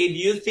 if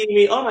you see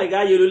me, oh my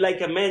God, you look like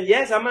a man.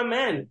 Yes, I'm a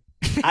man.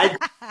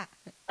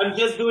 I'm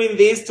just doing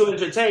this to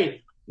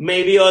entertain.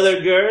 Maybe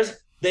other girls,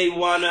 they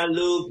want to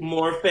look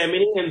more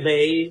feminine and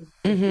they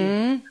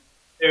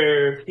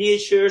their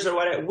features or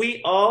whatever.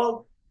 We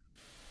all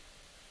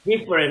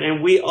different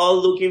and we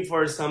all looking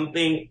for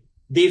something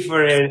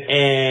different.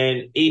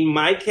 And in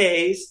my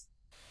case,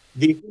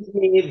 this is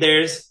me.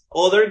 There's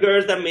other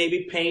girls that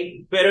maybe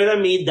paint better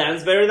than me,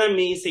 dance better than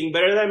me, sing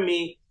better than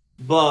me,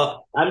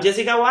 but I'm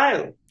Jessica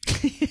Wilde.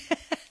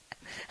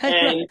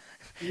 And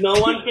no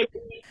one can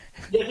be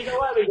Jessica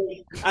Wilde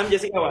because I'm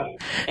Jessica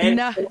Wilde. And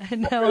no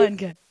one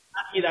can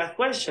ask me that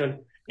question.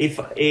 If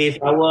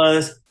I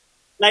was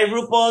like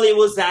RuPaul, he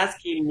was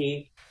asking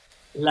me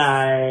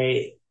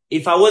like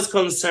if I was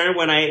concerned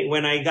when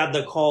I got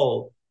the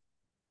call.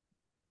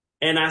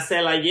 And I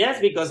said like, yes,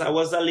 because I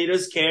was a little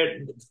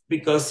scared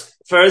because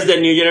first the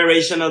new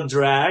generation of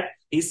drag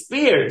is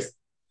fierce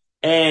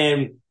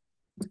and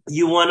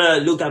you want to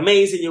look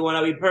amazing. You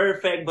want to be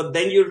perfect, but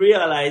then you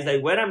realize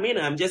like, wait a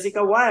minute, I'm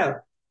Jessica Wilde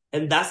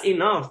and that's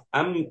enough.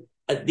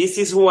 This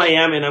is who I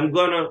am. And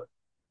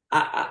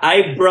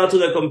I brought to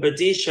the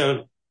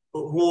competition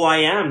who I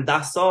am.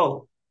 That's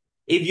all.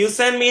 If you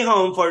send me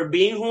home for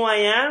being who I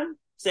am,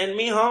 send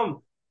me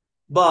home.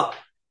 But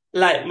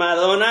like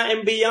Madonna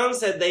and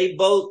Beyonce, they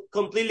both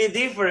completely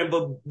different,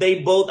 but they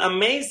both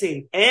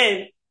amazing.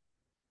 And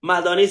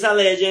Madonna is a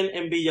legend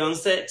and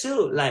Beyonce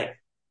too. Like,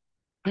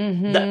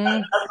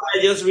 that's why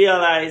I just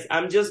realized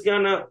I'm just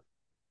gonna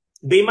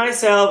be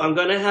myself. I'm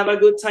gonna have a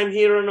good time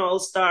here on All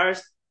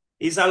Stars.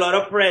 It's a lot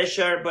of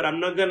pressure, but I'm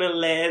not gonna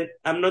let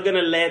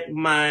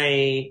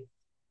my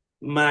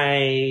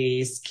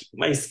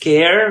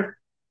scare,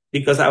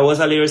 because I was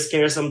a little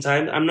scared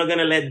sometimes. I'm not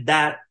gonna let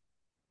that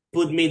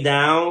put me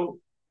down.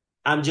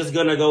 I'm just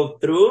gonna go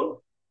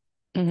through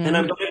and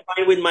I'm gonna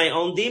fight with my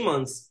own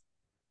demons.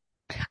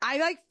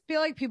 I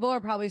feel like people are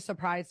probably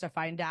surprised to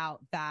find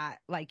out that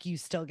like you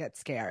still get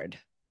scared.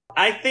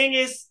 I think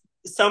it's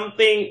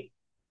something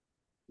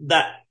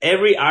that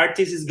every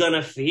artist is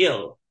gonna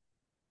feel,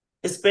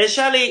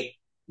 especially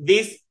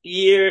this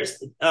year.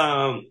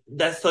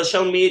 That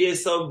social media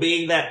is so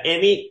big that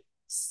any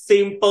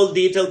simple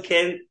detail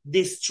can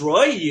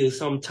destroy you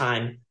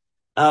sometime.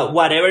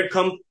 Whatever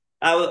comes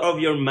out of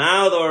your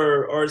mouth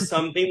or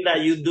something that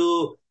you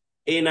do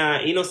in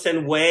an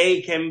innocent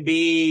way can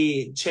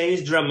be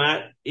changed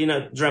in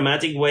a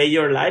dramatic way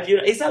your life.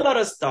 It's a lot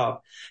of stuff.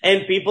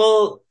 And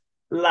people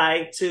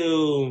like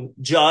to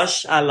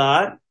judge a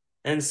lot.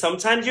 And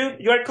sometimes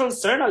you are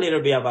concerned a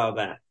little bit about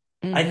that.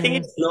 I think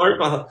it's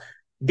normal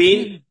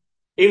being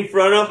in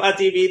front of a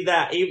TV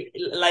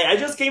like I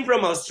just came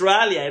from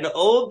Australia and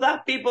all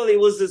that people, it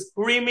was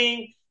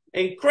screaming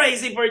and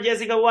crazy for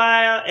Jessica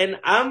Wilde. And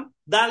I'm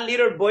that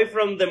little boy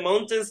from the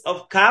mountains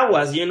of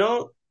Kawas, you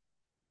know,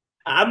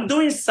 I'm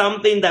doing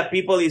something that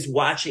people is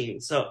watching.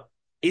 So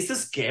it's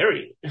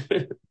scary.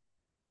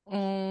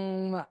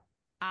 Was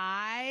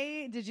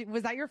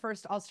that your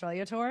first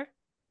Australia tour?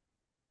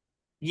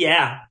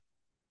 Yeah.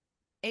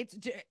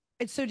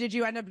 So did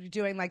you end up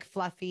doing like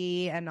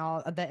Fluffy and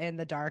all the in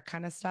the dark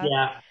kind of stuff?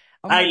 Yeah.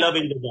 I love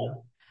In the Dark.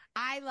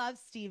 I love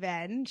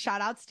Steven.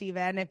 Shout out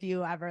Steven if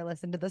you ever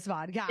listen to this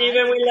podcast.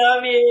 Steven, we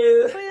love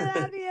you. We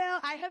love you.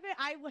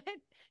 I went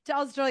to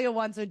Australia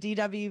once with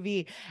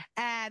DWV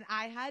and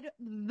I had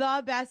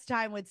the best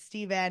time with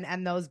Steven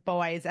and those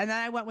boys. And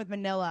then I went with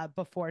Manila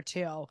before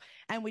too.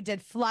 And we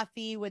did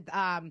Fluffy with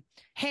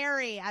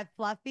Harry at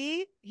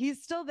Fluffy.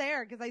 He's still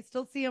there because I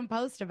still see him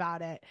post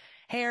about it.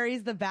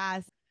 Harry's the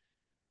best.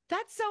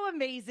 That's so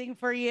amazing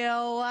for you.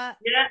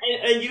 Yeah,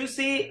 and you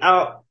see,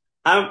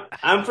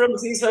 I'm from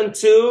season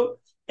 2,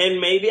 and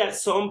maybe at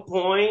some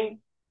point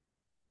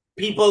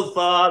people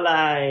thought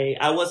like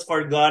I was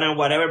forgotten,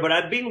 whatever. But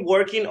I've been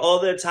working all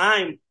the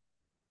time.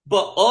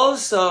 But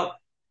also,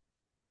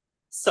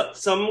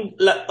 some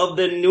of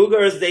the new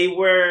girls, they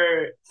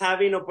were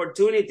having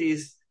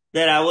opportunities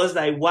that I was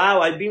like,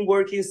 wow, I've been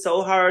working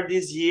so hard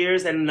these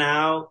years, and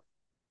now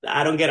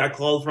I don't get a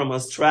call from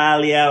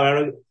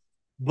Australia.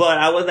 But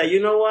I was like,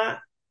 you know what?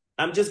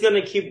 I'm just going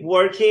to keep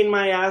working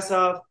my ass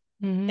off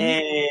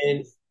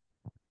and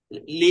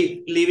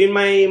living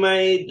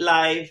my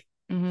life,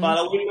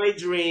 following my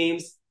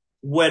dreams.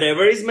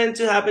 Whatever is meant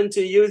to happen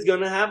to you is going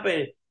to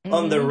happen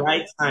on the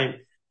right time.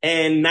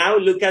 And now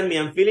look at me.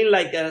 I'm feeling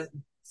like a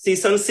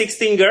season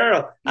 16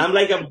 girl. I'm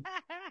like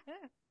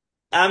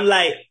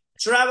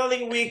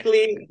traveling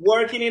weekly,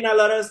 working in a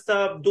lot of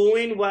stuff,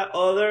 doing what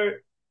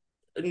other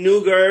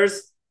new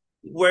girls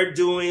were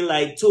doing,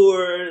 like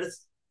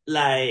tours.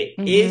 Like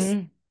is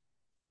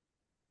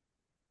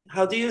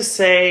how do you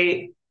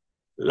say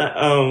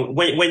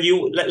when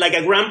you like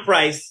a grand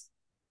prize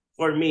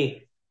for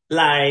me,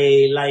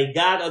 like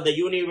God or the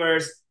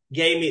universe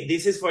gave me,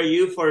 this is for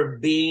you for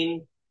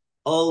being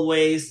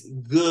always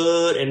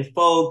good and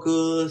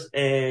focused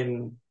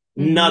and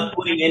not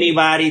putting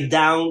anybody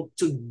down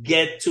to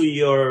get to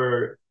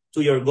your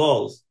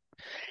goals.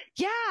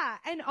 Yeah.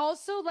 And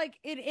also, like,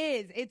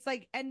 it's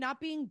like, and not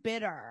being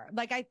bitter.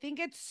 Like, I think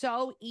it's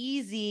so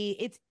easy.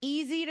 It's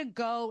easy to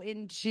go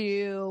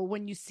into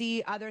when you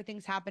see other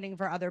things happening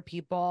for other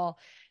people.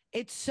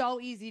 It's so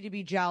easy to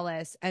be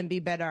jealous and be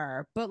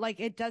bitter, but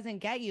like, it doesn't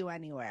get you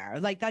anywhere.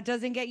 Like, that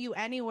doesn't get you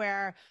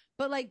anywhere,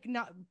 but like,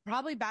 not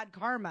probably bad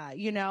karma,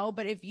 you know?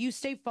 But if you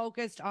stay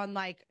focused on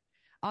like,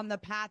 on the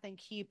path and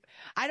keep,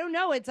 I don't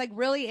know, it's like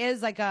really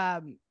is like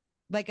a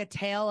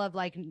tale of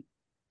like,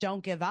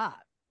 don't give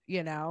up,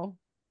 you know?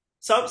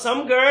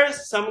 Some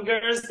girls,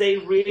 they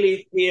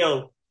really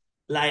feel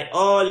like,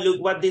 oh,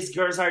 look what these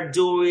girls are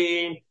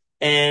doing,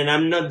 and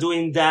I'm not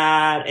doing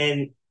that,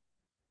 and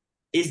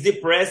it's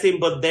depressing.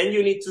 But then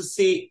you need to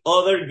see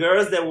other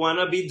girls that want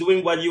to be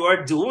doing what you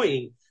are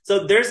doing.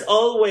 So there's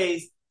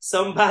always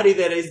somebody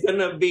that is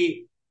gonna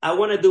be, I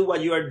want to do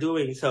what you are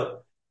doing. So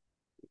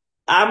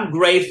I'm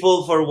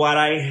grateful for what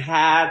I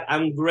had.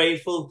 I'm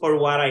grateful for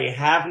what I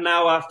have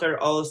now after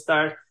All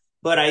Stars.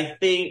 But I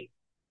think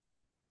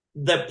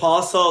the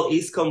puzzle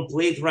is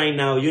complete right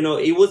now. You know,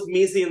 it was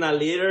missing a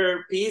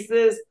little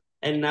pieces,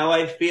 and now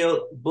I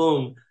feel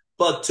boom.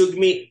 But took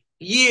me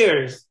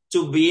years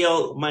to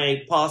build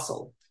my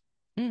puzzle.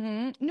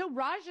 No,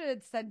 Raja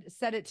had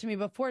said it to me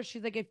before.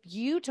 She's like, if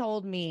you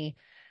told me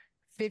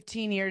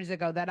 15 years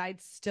ago that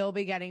I'd still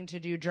be getting to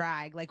do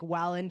drag like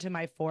well into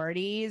my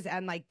 40s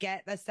and like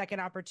get a second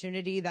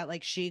opportunity that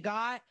like she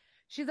got,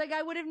 she's like,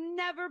 I would have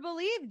never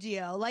believed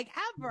you, like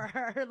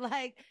ever.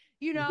 Like,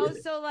 you know,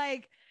 so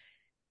like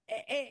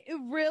it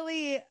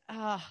really,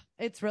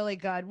 it's really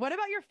good. What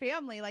about your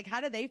family? Like, how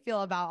do they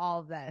feel about all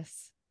of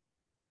this?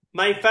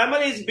 My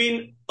family's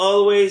been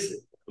always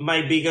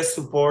my biggest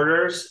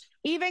supporters.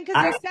 Even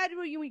because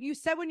you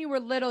said when you were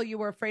little you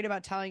were afraid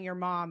about telling your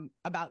mom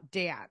about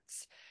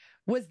dance.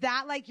 Was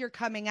that like you're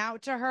coming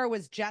out to her?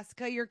 Was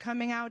Jessica your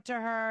coming out to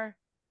her?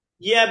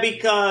 Yeah,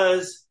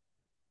 because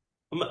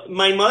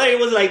my mother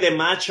was like the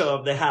macho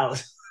of the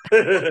house. She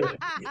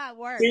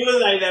Work.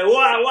 was like that.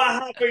 What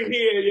happened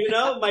here? You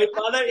know, my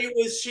father, it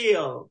was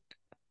chill.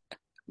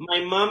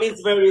 My mom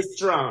is very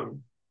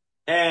strong,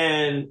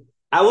 and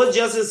I was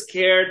just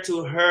scared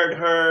to hurt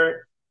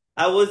her.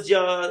 I was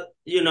just,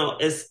 you know,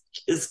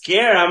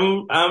 scared.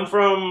 I'm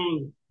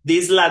from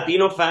this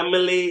Latino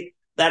family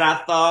that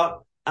I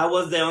thought I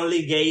was the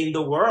only gay in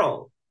the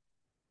world.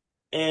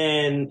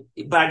 And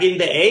back in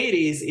the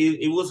 80s,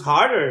 it was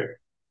harder.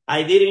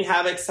 I didn't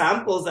have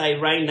examples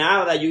like right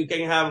now that you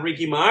can have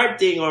Ricky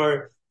Martin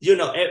or, you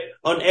know,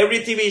 on every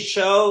TV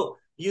show,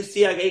 you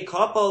see a gay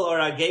couple or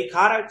a gay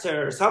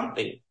character or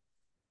something.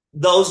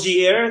 Those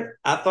years,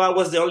 I thought I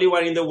was the only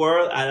one in the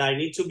world and I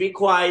need to be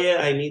quiet.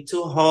 I need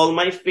to hold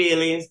my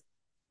feelings.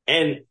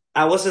 And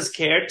I was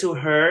scared to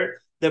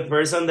hurt the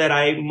person that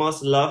I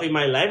most love in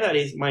my life, that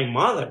is my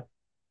mother.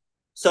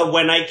 So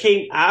when I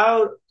came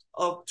out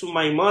to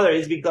my mother,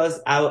 it's because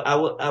I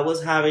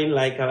was having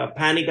like a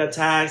panic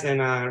attacks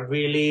and a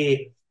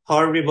really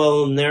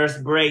horrible nervous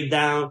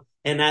breakdown.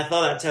 And I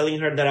thought that telling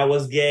her that I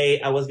was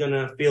gay, I was going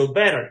to feel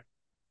better.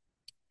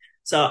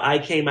 So I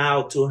came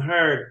out to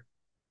her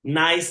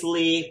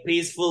nicely,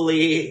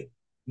 peacefully,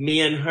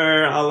 me and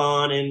her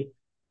alone. And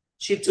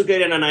she took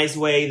it in a nice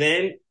way.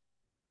 Then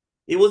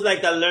it was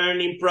like a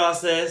learning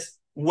process.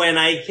 When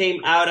I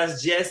came out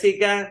as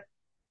Jessica,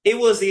 it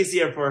was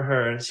easier for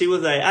her. She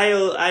was like,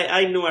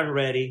 I knew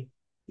already.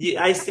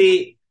 I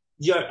see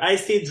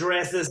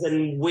dresses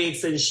and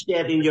wigs and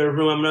shit in your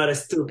room. I'm not a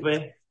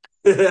stupid.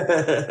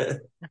 and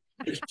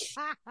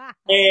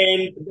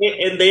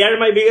they are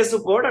my biggest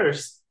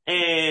supporters.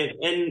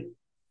 And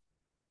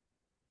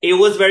it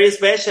was very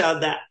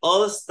special that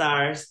All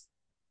Stars,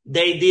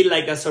 they did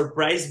like a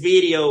surprise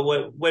video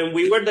when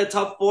we were the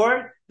top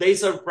 4. They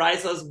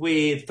surprised us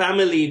with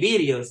family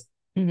videos.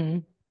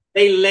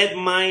 They let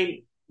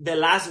mine the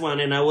last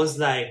one, and I was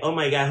like, oh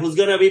my God, who's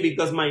gonna be?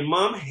 Because my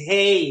mom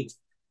hates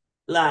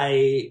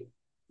like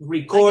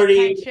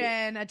recording.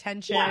 Like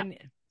attention. Yeah,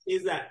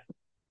 she's that.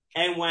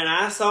 And when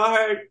I saw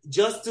her,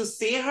 just to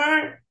see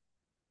her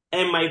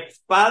and my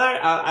father,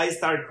 I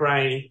started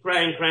crying,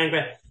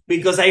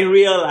 because I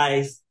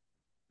realized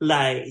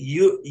like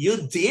you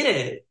did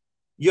it.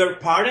 Your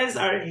parents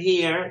are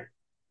here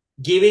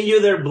giving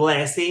you their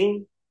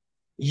blessing.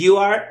 You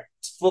are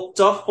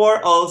top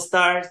 4 All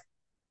Stars.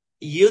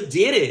 You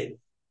did it.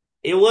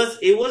 It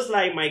was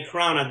like my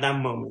crown at that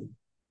moment.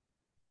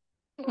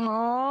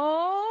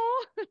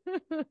 Oh,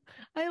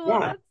 I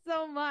love that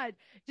so much.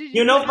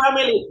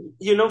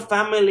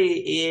 Family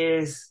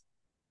is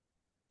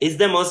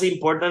the most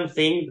important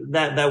thing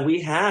that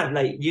we have.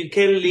 Like you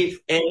can live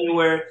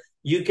anywhere,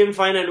 you can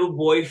find a new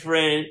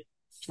boyfriend,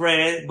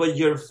 friend, but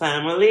your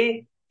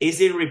family is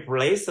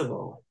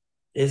irreplaceable.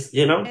 It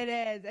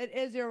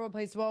is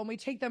irreplaceable, and we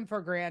take them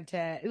for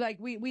granted. Like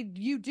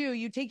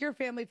you take your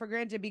family for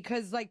granted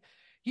because like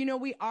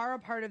we are a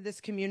part of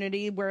this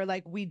community where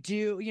like we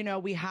do,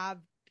 we have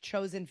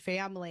chosen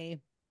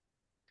family.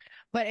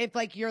 But if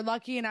like you're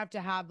lucky enough to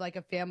have like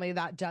a family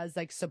that does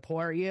like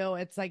support you,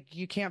 it's like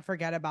you can't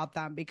forget about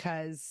them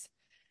because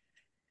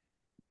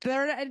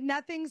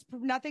nothing's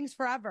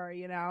forever,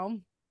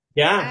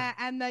 Yeah.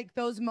 And like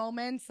those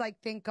moments, like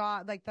thank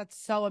God, like that's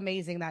so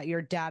amazing that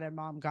your dad and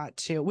mom got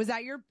to.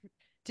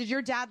 Did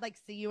your dad like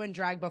see you in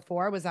drag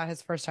before? Was that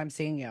his first time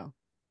seeing you?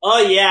 Oh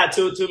yeah,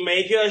 to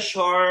make you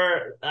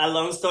a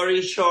long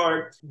story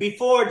short,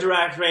 before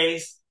Drag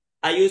Race,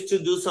 I used to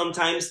do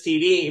sometimes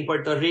TV in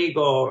Puerto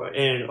Rico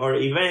or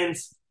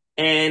events,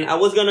 and I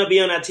was gonna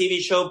be on a TV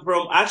show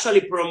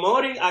actually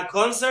promoting a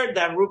concert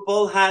that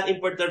RuPaul had in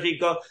Puerto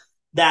Rico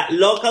that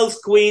local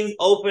queens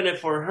opened it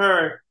for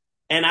her,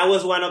 and I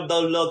was one of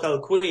those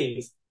local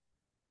queens.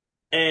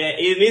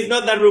 It is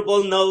not that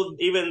RuPaul knows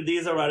even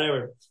this or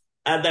whatever.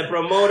 The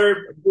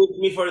promoter booked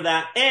me for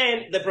that,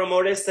 and the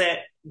promoter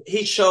said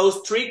he chose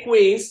three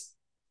queens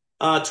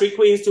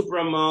to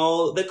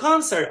promote the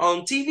concert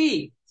on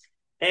TV.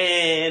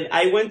 And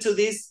I went to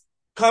this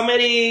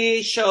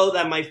comedy show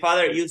that my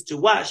father used to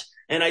watch,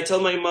 and I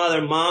told my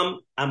mother,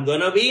 "Mom, I'm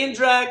gonna be in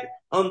drag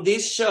on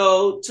this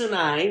show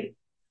tonight.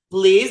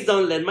 Please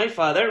don't let my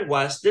father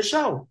watch the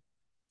show."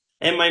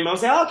 And my mom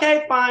said,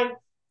 "Okay, fine."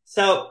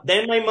 So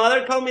then my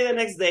mother called me the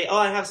next day. "Oh,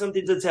 I have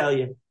something to tell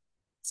you.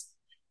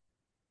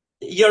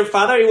 Your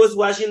father was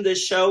watching the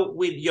show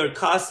with your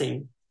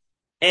cousin.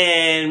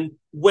 And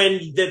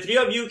when the three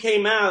of you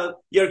came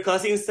out, your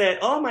cousin said,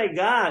 'Oh my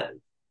God,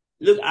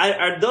 look,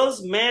 are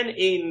those men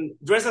in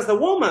dressed as a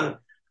woman?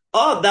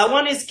 Oh, that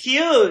one is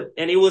cute.'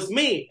 And it was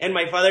me. And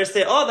my father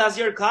said, 'Oh, that's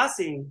your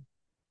cousin.'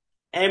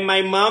 And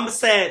my mom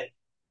said,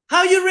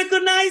 'How you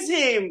recognize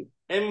him?'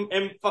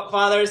 And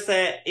father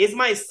said, 'It's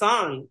my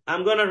son.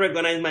 I'm going to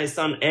recognize my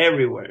son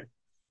everywhere.'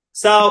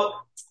 So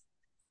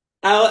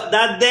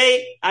that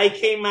day I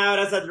came out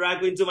as a drag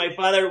queen to my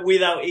father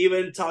without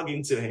even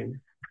talking to him.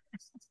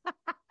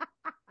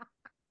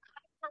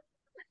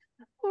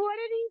 What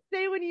did he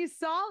say when you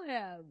saw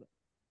him?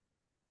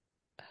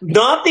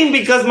 Nothing,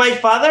 because my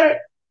father,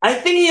 I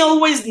think he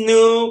always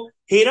knew.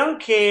 He don't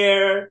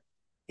care.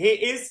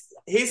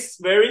 He's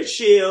very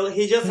chill.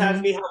 He just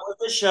asked me, how was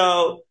the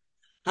show?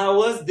 How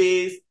was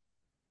this?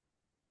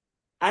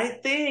 I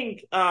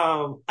think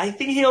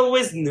he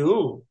always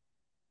knew.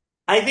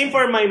 I think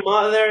for my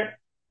mother,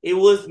 it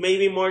was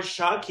maybe more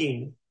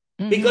shocking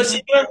because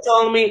she even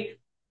told me,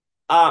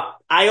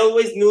 I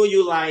always knew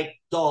you like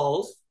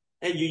dolls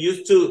and you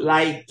used to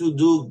like to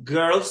do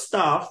girl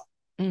stuff.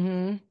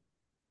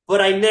 But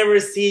I never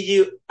see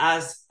you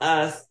as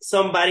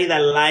somebody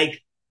that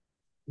like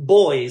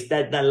boys,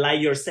 that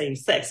like your same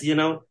sex,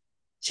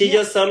 She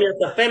just saw me as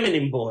a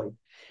feminine boy.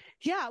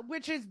 Yeah,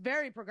 which is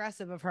very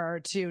progressive of her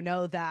to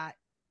know that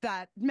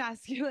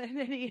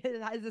masculinity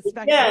is a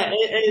spectrum. Yeah,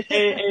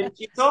 and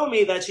she told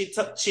me that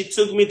she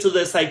took me to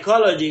the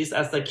psychologist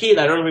as a kid.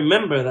 I don't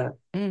remember that.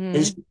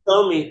 And she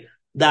told me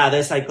that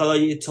the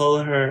psychologist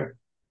told her,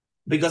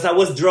 because I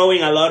was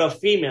drawing a lot of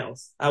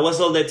females. I was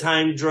all the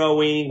time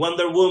drawing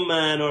Wonder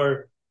Woman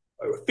or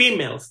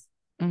females.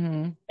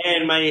 And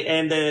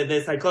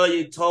the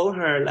psychologist told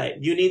her, like,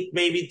 you need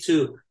maybe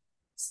to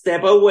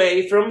step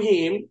away from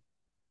him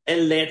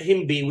and let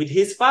him be with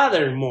his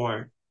father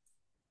more.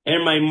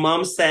 And my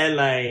mom said,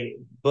 like,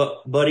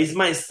 but it's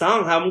my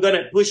son. How I'm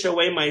gonna push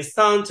away my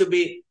son to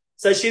be?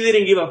 So she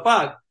didn't give a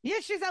fuck. Yeah,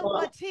 she's a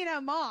Latina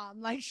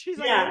mom. Like, she's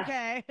like,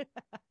 okay.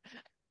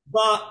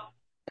 But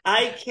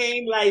I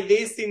came like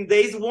this in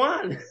days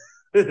one.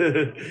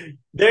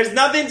 There's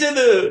nothing to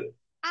do.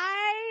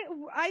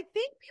 I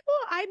think people,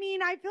 I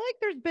feel like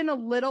there's been a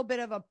little bit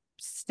of a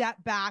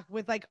step back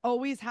with like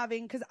always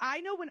having, because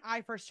I know when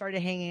I first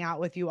started hanging out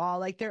with you all,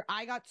 like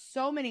I got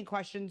so many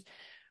questions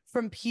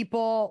from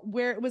people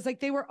where it was like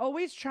they were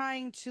always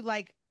trying to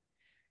like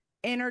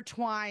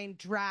intertwine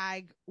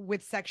drag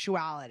with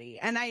sexuality.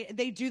 And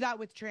they do that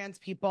with trans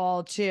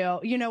people too.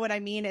 You know what I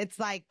mean? It's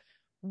like,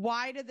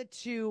 why do the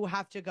two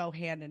have to go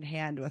hand in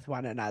hand with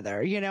one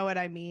another? You know what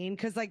I mean?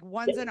 Because like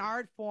one's an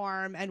art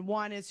form and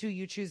one is who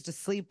you choose to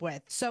sleep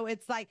with. So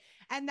it's like,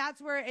 and that's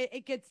where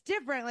it gets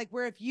different. Like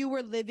where if you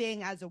were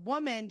living as a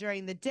woman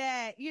during the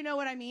day, you know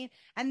what I mean?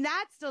 And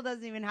that still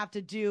doesn't even have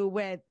to do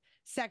with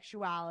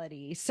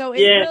sexuality. So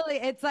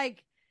it's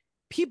like,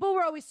 people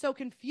were always so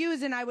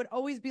confused, and I would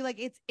always be like,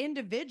 it's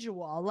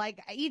individual.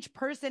 Like each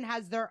person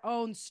has their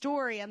own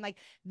story, and like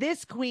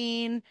this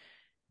queen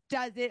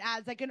does it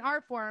as like an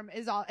art form,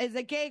 is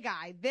a gay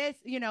guy.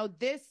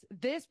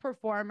 This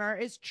performer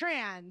is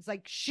trans,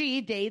 like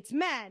she dates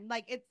men.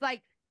 Like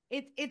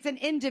it's an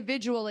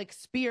individual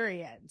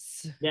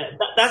experience. Yeah,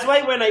 that's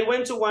why when I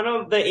went to one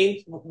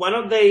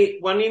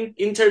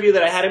interview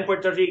that I had in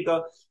Puerto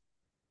Rico,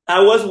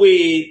 I was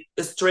with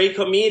straight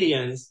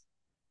comedians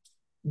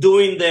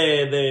doing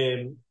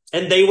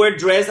and they were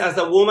dressed as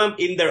a woman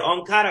in their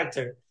own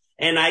character.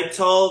 And I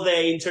told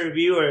the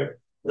interviewer,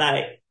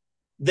 like,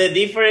 the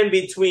difference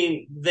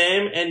between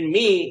them and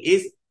me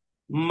is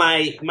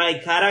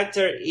my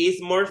character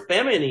is more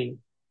feminine.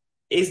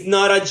 it's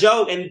not a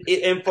joke,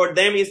 and for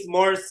them it's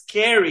more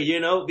scary,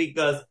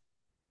 because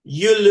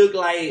you look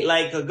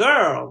like a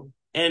girl,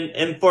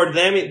 and for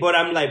them, but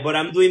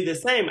I'm doing the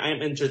same.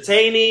 I'm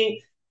entertaining.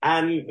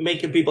 I'm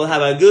making people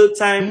have a good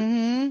time.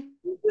 Mm-hmm.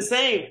 It's the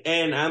same,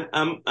 and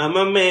I'm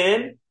a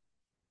man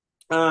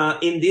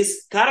in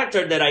this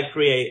character that I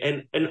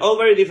create, and all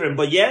very different.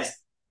 But yes,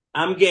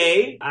 I'm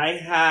gay. I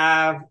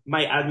have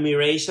my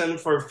admiration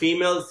for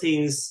females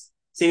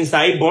since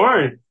I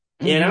born.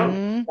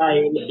 Mm-hmm.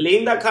 Like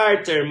Linda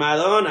Carter,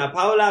 Madonna,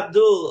 Paula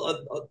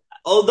Abdul,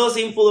 all those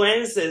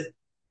influences.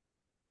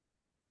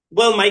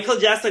 Well, Michael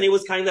Jackson, he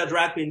was kind of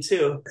rapping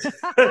too.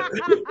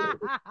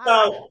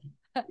 So,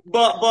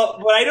 but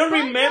I don't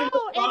But remember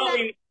no,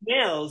 following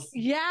males.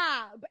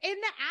 yeah, in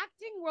the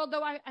acting world,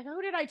 though,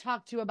 who did I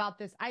talk to about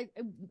this? I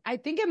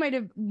think it might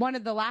have one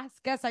of the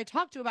last guests I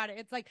talked to about it.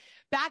 It's like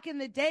back in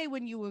the day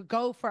when you would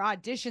go for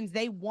auditions,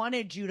 they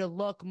wanted you to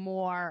look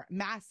more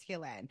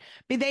masculine,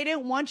 but they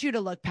didn't want you to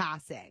look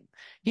passing.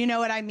 You know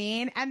what I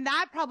mean? And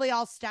that probably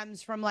all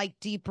stems from like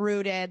deep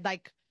rooted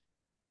like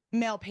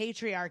male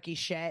patriarchy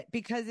shit,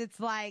 because it's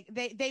like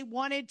they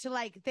wanted to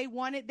like they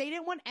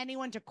didn't want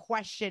anyone to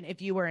question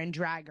if you were in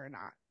drag or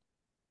not.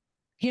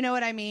 You know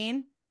what I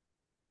mean?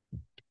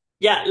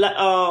 Yeah,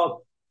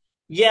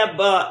 yeah,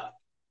 but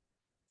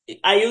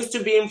I used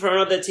to be in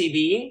front of the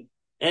TV,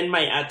 and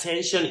my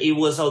attention, it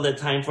was all the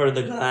time for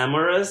the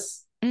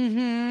glamorous.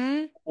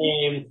 Mm-hmm.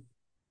 And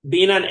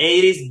being an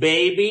 80s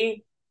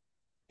baby,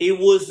 it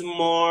was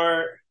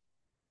more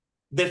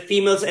the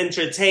females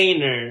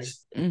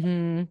entertainers.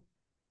 Mm-hmm.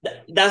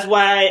 That's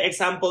why,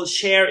 example,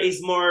 Cher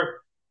is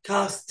more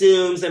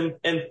costumes and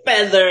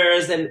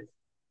feathers,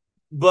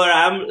 but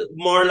I'm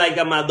more like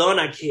a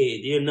Madonna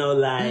kid,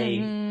 like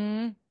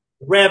Mm-hmm.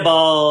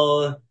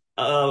 rebel,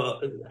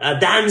 a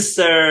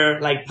dancer,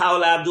 like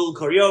Paula Abdul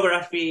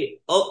choreography,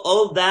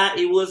 all that,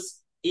 it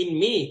was in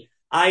me.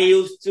 I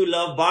used to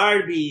love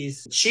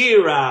Barbies,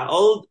 Shira,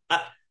 all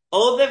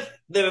the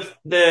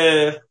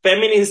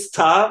feminine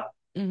stuff.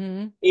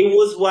 Mm-hmm. It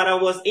was what I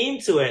was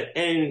into it.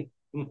 And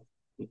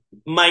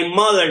my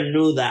mother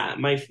knew that,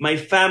 my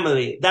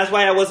family. That's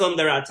why I was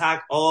under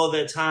attack all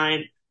the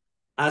time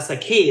as a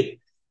kid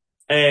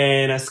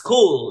and at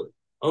school,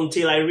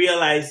 until I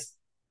realized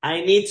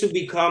I need to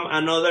become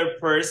another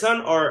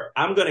person or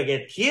I'm going to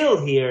get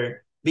killed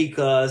here,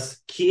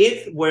 because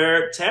kids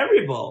were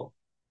terrible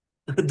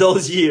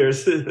those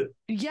years.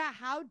 Yeah,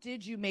 how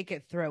did you make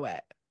it through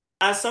it?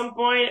 At some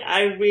point,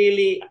 I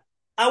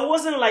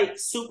wasn't like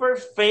super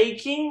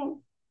faking,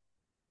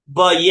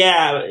 but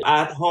yeah,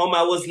 at home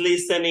I was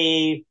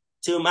listening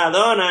to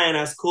Madonna, and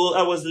at school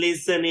I was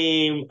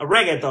listening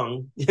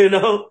reggaeton.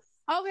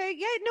 Okay,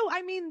 yeah, no,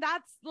 I mean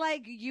that's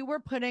like you were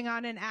putting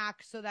on an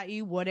act so that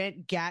you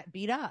wouldn't get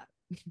beat up.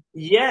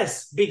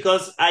 Yes,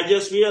 because I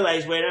just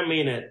realized, wait a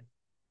minute,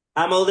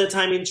 I'm all the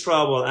time in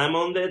trouble. I'm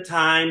all the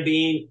time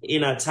being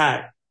in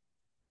attack.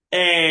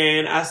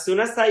 And as soon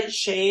as I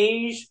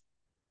change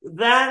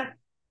that,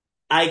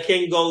 I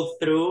can go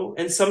through.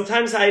 And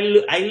sometimes I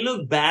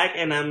look back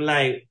and I'm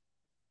like,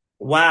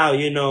 wow,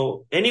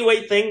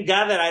 anyway, thank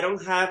God that I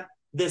don't have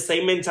the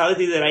same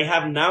mentality that I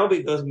have now,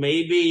 because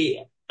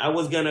maybe I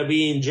was going to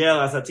be in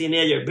jail as a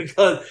teenager,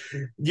 because,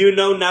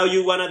 now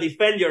you want to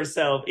defend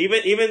yourself.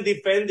 Even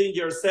defending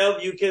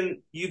yourself, you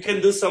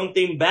can do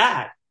something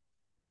bad.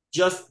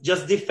 Just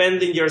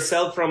defending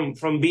yourself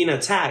from being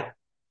attacked.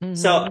 Mm-hmm.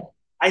 So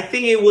I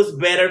think it was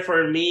better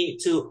for me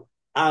to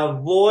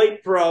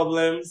avoid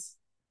problems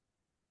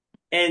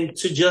and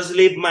to just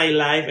live my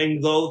life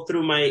and go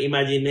through my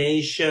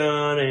imagination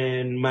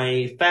and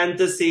my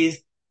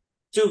fantasies,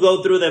 to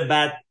go through the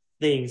bad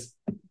things.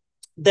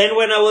 Then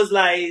when I was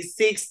like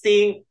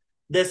 16,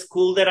 the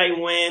school that I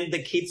went,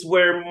 the kids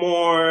were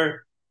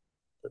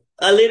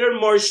a little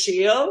more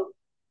chill.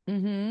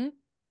 Mm-hmm.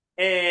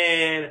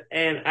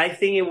 And I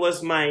think it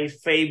was my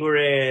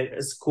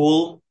favorite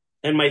school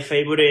and my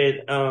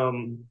favorite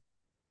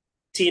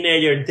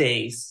teenager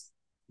days,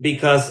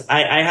 because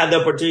I had the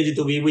opportunity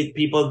to be with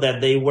people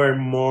that they were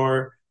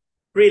more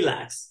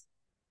relaxed.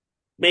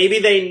 Maybe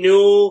they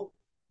knew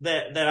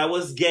that I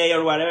was gay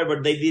or whatever,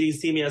 but they didn't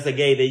see me as a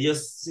gay. They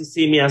just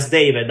see me as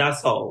David.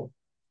 That's all.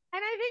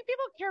 And I think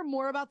people care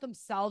more about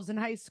themselves in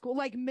high school.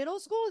 Like middle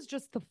school is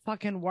just the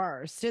fucking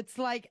worst. It's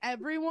like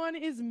everyone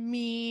is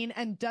mean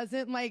and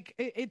doesn't like,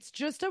 it's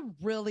just a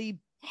really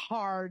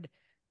hard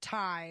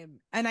time.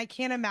 And I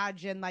can't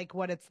imagine like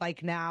what it's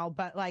like now,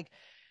 but like,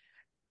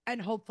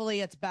 and hopefully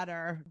it's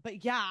better.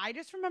 But yeah, I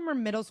just remember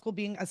middle school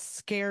being a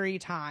scary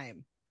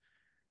time.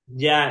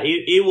 Yeah,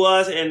 it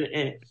was.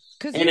 And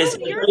because and you're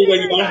especially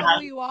when you figuring are out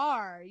who you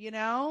are,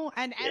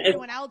 and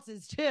everyone else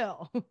is too.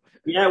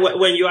 yeah,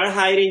 when you are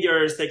hiding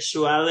your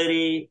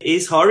sexuality,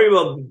 it's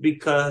horrible,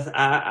 because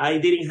I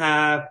didn't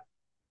have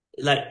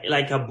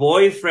like a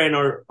boyfriend,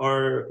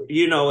 or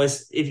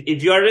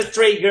if you are a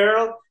straight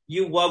girl,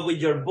 you walk with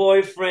your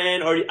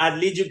boyfriend, or at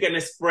least you can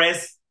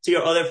express to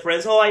your other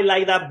friends, oh, I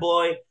like that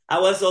boy. I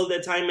was all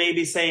the time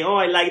maybe saying, oh,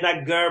 I like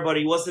that girl, but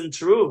it wasn't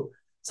true.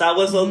 So I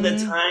was all the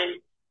time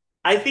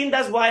I think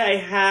that's why I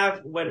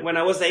have when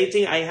I was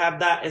 18, I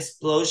have that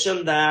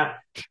explosion, that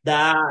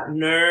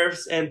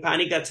nerves and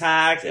panic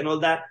attacks and all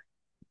that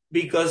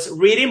because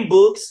reading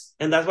books,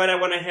 and that's why I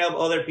want to help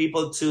other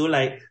people too,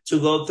 like to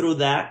go through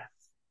that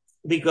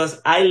because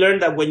I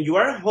learned that when you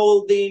are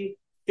holding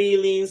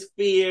feelings,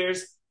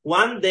 fears,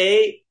 one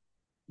day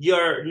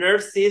your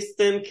nerve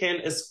system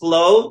can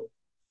explode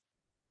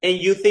and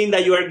you think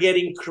that you are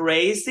getting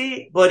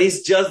crazy, but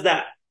it's just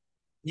that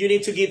you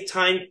need to give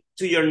time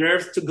to your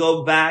nerves to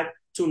go back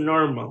to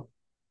normal.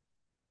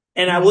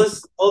 And I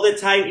was all the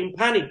time in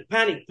panic,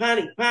 panic,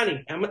 panic,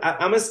 panic.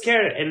 I'm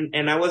scared.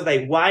 And I was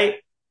like,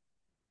 why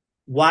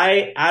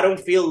I don't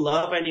feel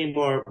love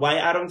anymore? Why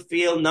I don't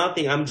feel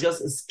nothing? I'm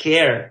just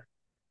scared.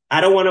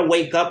 I don't want to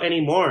wake up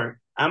anymore.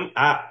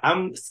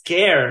 I'm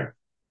scared.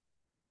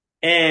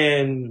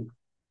 And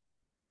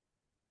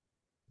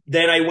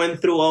then I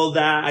went through all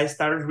that. I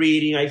started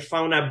reading. I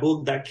found a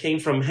book that came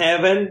from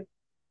heaven.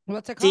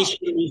 What's it called?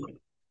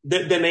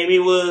 The name it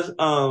was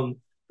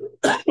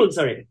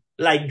sorry,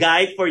 like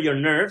Guide for Your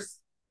Nerves.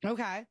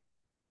 Okay.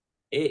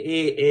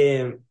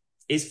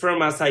 It's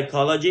from a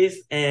psychologist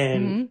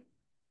and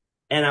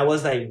I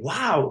was like,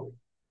 wow.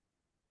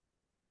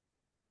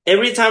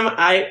 Every time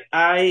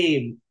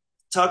I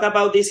talk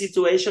about this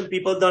situation,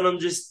 people don't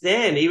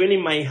understand, even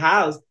in my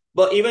house.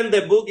 But even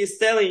the book is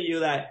telling you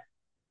that.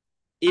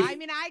 I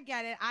mean, I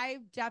get it.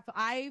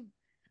 I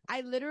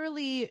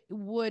literally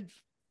would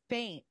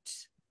faint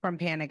from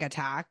panic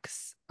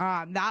attacks.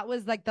 That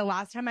was like the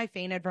last time I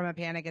fainted from a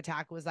panic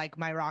attack was like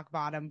my rock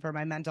bottom for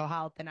my mental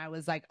health. And I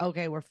was like,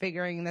 okay, we're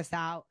figuring this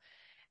out.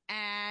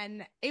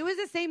 And it was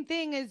the same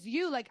thing as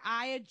you. Like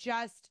I had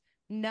just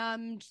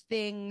numbed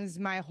things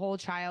my whole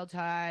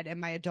childhood and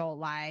my adult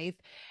life.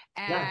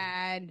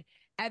 And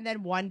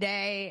then one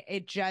day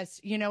it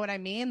just, you know what I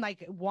mean?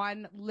 Like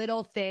one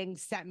little thing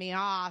set me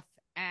off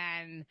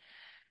and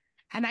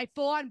I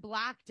full on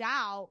blacked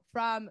out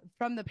from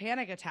the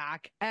panic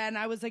attack. And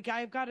I was like,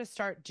 I've got to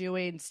start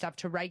doing stuff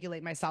to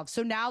regulate myself.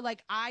 So now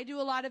like I do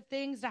a lot of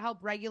things to help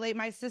regulate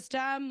my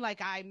system.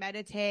 Like I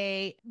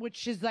meditate,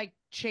 which has like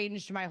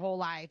changed my whole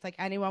life. Like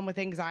anyone with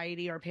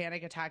anxiety or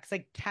panic attacks,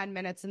 like 10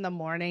 minutes in the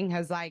morning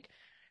has like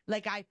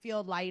I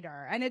feel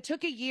lighter. And it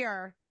took a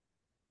year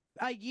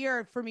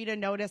for me to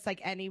notice like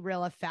any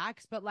real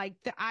effects, but like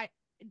I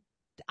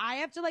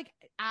have to like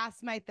ask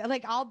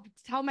like I'll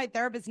tell my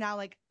therapist now,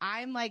 like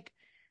I'm like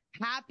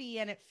happy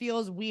and it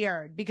feels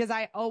weird because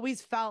I always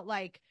felt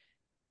like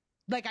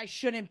I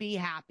shouldn't be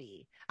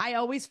happy. I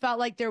always felt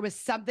like there was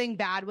something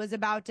bad was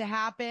about to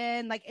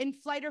happen, like in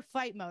flight or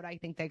fight mode, I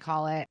think they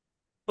call it.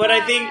 But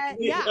I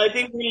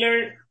think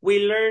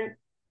we learn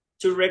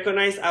to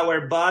recognize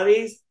our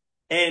bodies,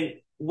 and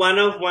one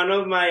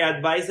of my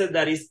advices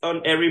that is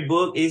on every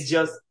book is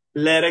just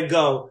let it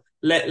go.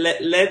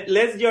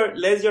 Let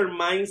your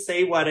mind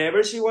say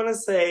whatever she want to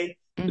say.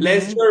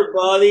 Let your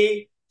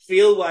body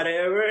feel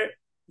whatever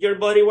your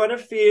body want to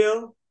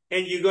feel,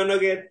 and you're gonna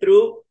get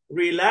through.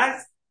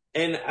 Relax,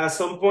 and at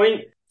some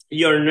point,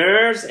 your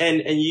nerves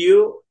and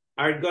you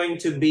are going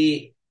to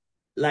be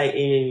like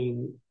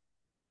in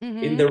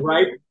the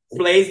right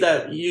place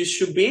that you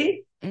should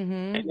be,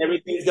 and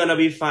everything's gonna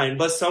be fine.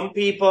 But some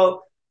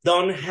people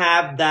don't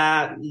have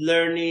that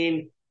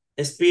learning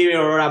experience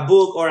or a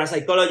book or a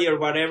psychology or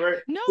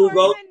whatever to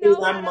go through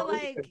that how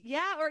to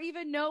or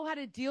even know how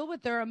to deal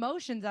with their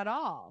emotions at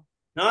all.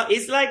 No,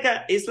 it's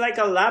like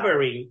a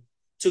labyrinth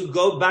to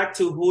go back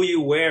to who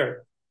you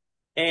were.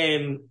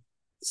 And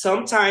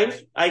sometimes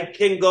I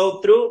can go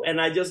through and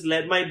I just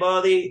let my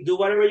body do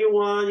whatever you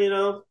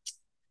want,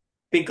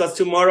 because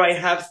tomorrow I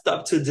have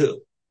stuff to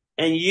do.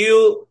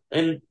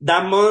 And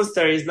that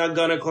monster is not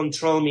going to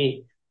control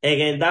me.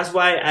 Again, that's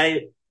why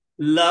I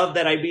love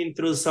that I've been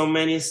through so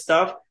many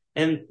stuff.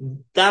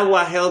 And that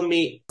what helped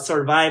me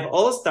survive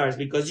All Stars,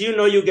 because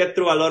you get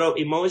through a lot of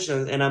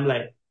emotions. And I'm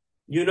like,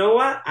 you know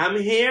what?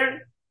 I'm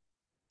here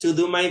to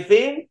do my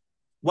thing.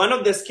 One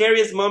of the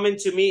scariest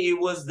moments to me, it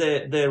was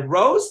the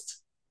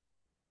roast.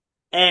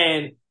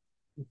 And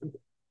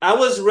I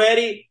was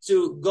ready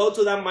to go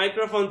to that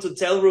microphone to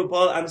tell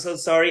RuPaul, I'm so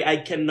sorry, I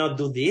cannot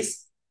do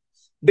this.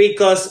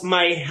 Because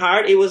my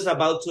heart, it was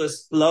about to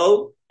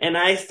explode. And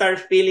I start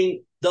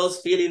feeling those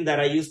feelings that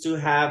I used to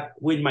have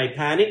with my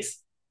panics.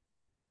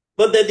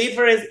 But the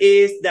difference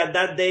is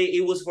that day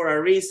it was for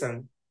a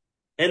reason.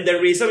 And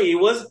the reason it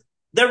was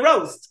the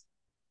roast.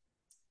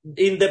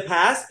 In the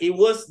past, it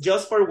was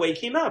just for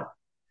waking up.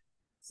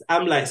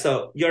 I'm like,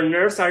 so your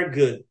nerves are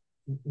good.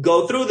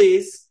 Go through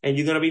this and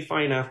you're going to be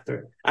fine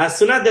after. As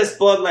soon as the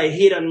spotlight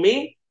hit on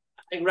me,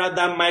 I grabbed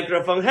that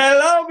microphone.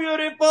 Hello,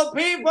 beautiful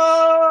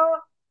people.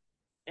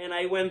 And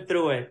I went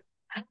through it.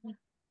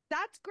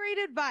 That's great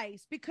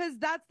advice, because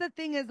that's the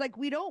thing is like,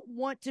 we don't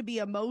want to be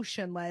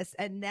emotionless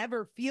and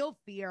never feel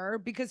fear,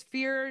 because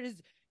fear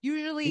is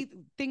usually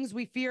things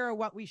we fear are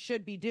what we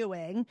should be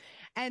doing.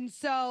 And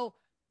so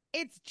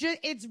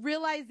it's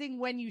realizing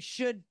when you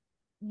should,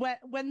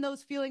 when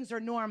those feelings are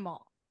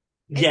normal.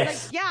 It's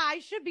yes. like, yeah, I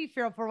should be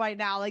fearful right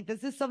now. Like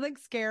this is something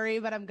scary,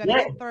 but I'm going to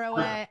get through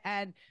it.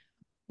 And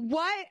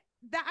what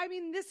I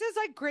mean, this is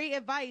like great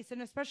advice,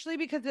 and especially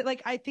because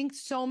like I think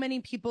so many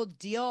people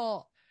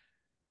deal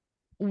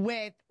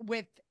with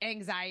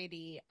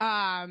anxiety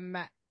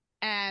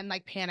and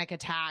like panic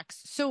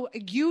attacks. So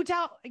you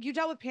dealt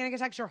with panic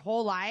attacks your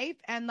whole life,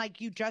 and like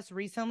you just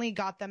recently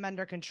got them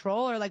under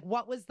control, or like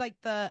what was like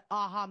the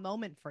aha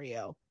moment for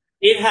you?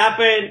 It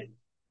happened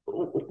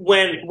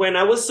when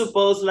I was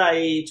supposed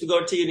like to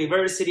go to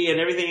university and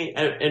everything,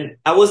 and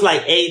I was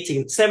like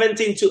 18,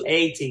 17 to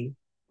 18.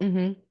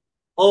 Mm-hmm.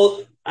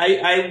 Oh,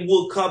 I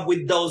woke up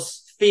with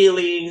those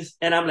feelings,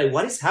 and I'm like,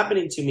 what is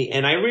happening to me?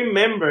 And I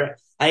remember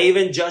I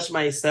even judged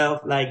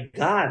myself like,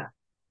 God,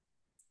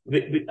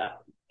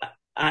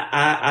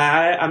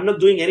 I'm not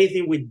doing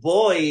anything with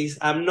boys.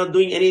 I'm not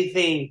doing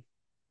anything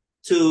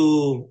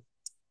to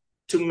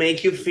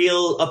make you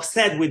feel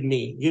upset with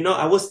me.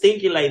 I was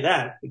thinking like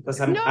that because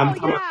No,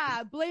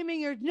 yeah, blaming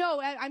your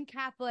no. I'm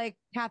Catholic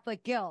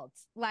guilt.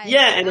 Like,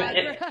 yeah, and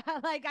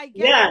like I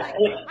get it. yeah,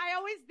 Like I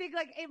always think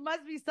like it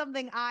must be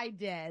something I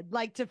did,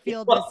 like to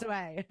feel but, this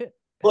way.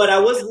 but I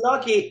was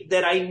lucky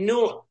that I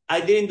knew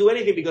I didn't do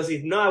anything, because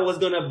if not, I was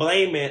gonna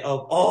blame it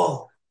of,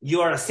 oh, you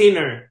are a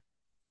sinner.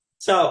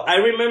 So I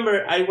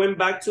remember I went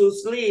back to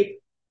sleep,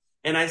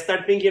 and I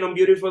started thinking on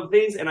beautiful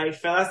things, and I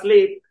fell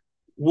asleep,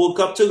 woke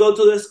up to go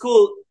to the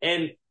school,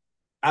 and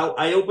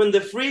I opened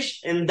the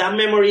fridge, and that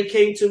memory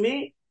came to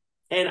me,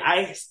 and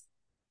I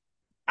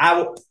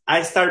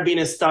started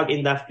being stuck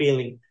in that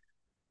feeling.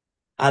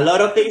 A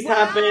lot of things Wow,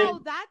 happen.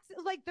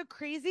 that's like the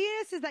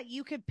craziest is that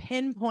you could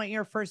pinpoint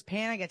your first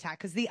panic attack.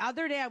 Because the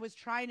other day I was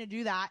trying to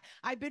do that.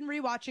 I've been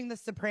rewatching The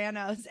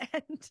Sopranos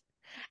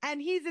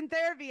and he's in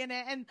therapy in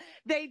it, and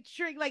they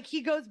trick like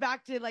he goes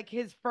back to like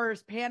his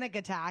first panic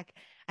attack,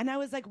 and I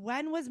was like,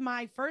 when was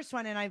my first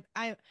one? And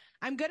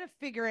I'm gonna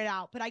figure it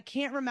out, but I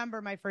can't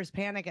remember my first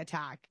panic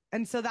attack,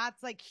 and so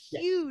that's like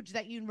huge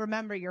that you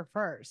remember your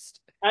first.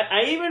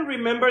 I even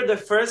remember the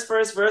first.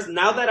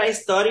 Now that I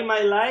study my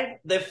life,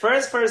 the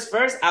first,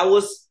 I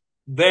was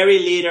very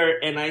little,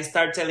 and I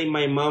start telling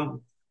my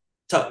mom,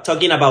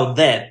 talking about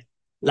that.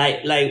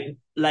 Like,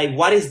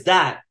 what is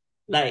that?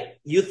 Like,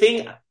 you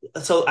think,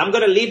 so I'm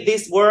going to leave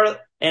this world,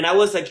 and I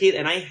was a kid,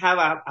 and I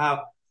have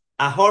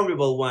a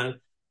horrible one.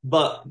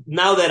 But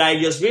now that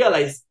I just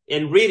realized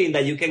in reading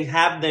that you can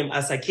have them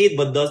as a kid,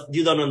 but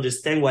you don't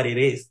understand what it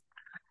is.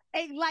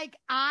 Like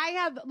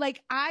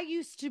I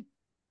used to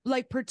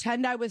like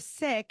pretend I was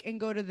sick and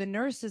go to the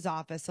nurse's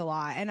office a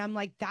lot. And I'm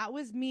like, that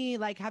was me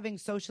like having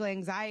social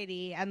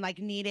anxiety and like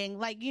needing,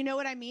 like, you know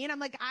what I mean? I'm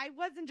like, I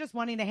wasn't just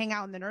wanting to hang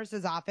out in the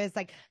nurse's office.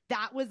 Like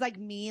that was like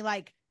me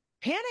like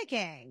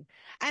panicking.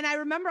 And I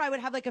remember I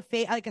would have like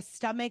like a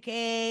stomach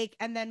ache.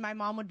 And then my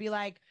mom would be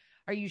like,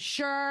 are you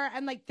sure?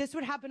 And like this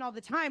would happen all the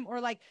time.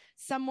 Or like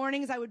some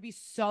mornings I would be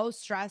so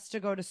stressed to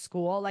go to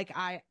school. Like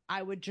I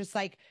would just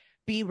like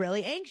be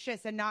really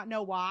anxious and not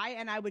know why.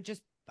 And I would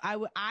just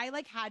I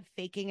like had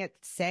faking it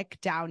sick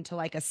down to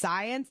like a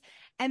science.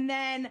 And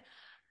then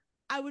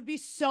I would be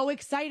so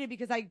excited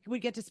because I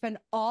would get to spend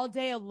all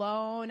day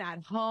alone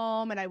at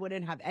home, and I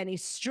wouldn't have any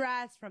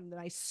stress from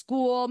my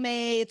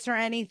schoolmates or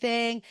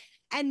anything.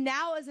 And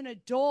now as an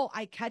adult,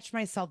 I catch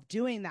myself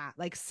doing that.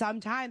 Like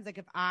sometimes, like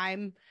if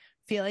I'm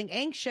feeling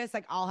anxious,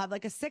 like I'll have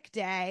like a sick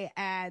day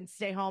and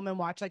stay home and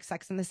watch like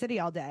Sex in the City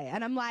all day.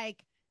 And I'm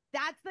like,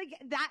 that's like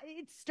that.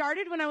 It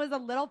started when I was a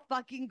little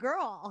fucking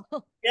girl.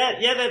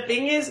 Yeah. The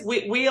thing is,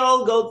 we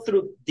all go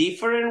through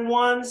different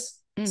ones.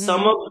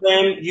 Some Mm-hmm. of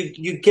them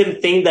you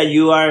can think that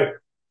you are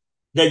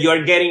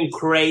getting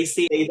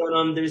crazy. They don't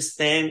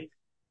understand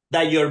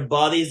that your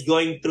body is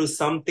going through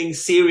something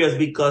serious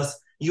because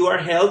you are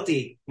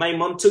healthy. My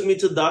mom took me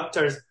to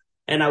doctors,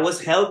 and I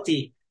was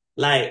healthy.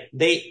 Like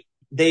they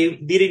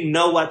didn't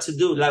know what to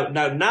do. Like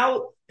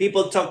now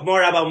people talk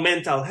more about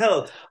mental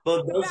health,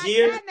 but those Back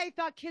years, then, they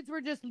thought kids were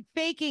just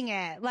faking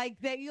it. Like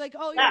they, like,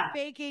 oh, you're yeah.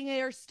 faking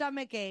your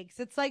stomach aches.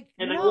 It's like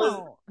And I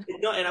was,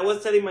 no. and I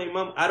was telling my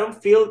mom, I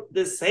don't feel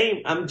the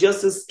same. I'm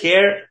just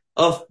scared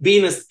of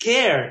being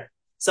scared.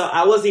 So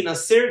I was in a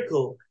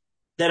circle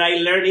that I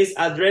learned is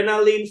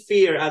adrenaline,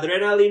 fear,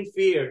 adrenaline,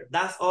 fear.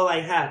 That's all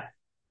I had.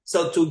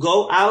 So to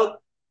go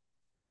out,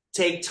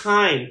 take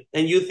time,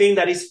 and you think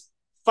that is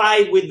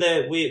fight with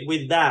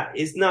with that.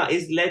 It's not.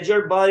 It's let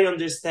your body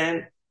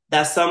understand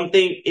that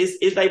something is.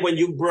 It's like when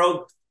you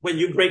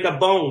break a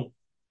bone.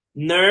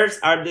 Nerves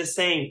are the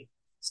same.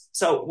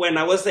 So when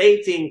I was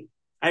 18,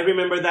 I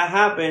remember that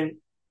happened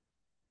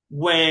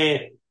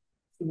when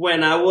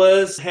I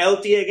was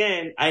healthy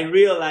again. I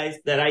realized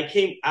that I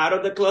came out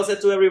of the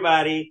closet to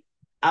everybody.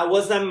 I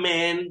was a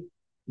man,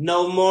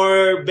 no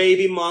more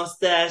baby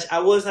mustache.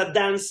 I was a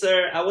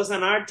dancer. I was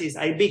an artist.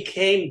 I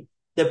became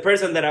the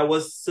person that I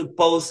was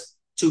supposed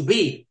to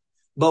be.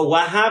 But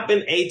what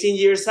happened 18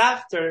 years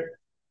after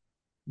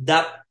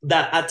that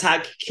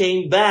attack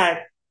came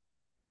back,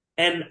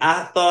 and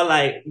I thought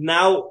like,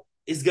 now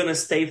it's going to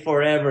stay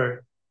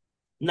forever.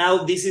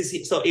 Now this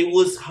is, so it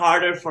was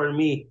harder for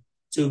me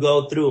to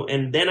go through.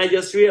 And then I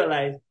just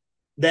realized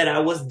that I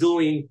was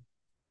doing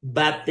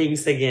bad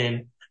things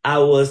again. I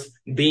was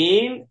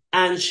being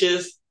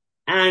anxious,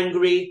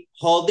 angry,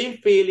 holding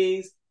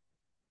feelings,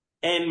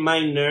 and my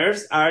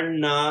nerves are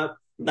not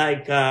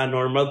like a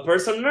normal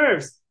person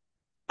nerves.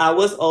 I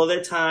was all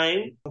the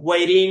time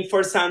waiting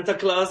for Santa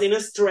Claus in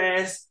a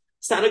stress.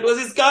 Santa Claus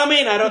is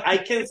coming. I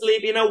can't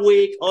sleep in a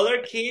week.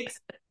 Other kids,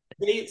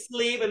 they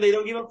sleep and they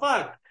don't give a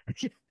fuck.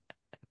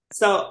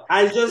 So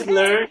I just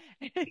learned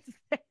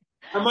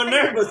I'm a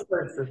nervous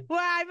person. Well,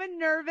 I'm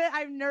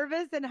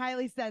nervous and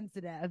highly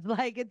sensitive.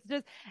 Like it's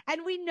just,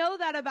 and we know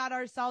that about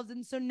ourselves.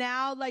 And so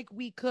now like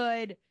we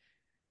could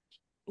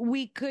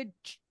treat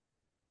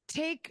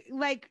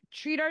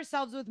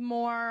ourselves with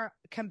more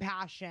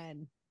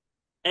compassion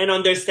and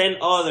understand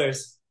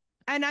others.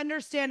 And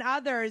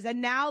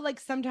now like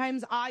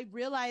sometimes I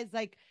realize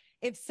like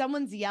if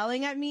someone's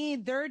yelling at me,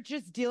 they're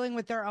just dealing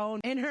with their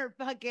own inner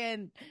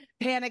fucking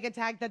panic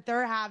attack that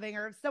they're having.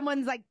 Or if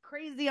someone's like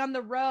crazy on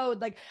the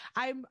road, like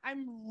I'm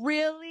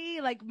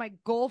really like my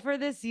goal for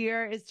this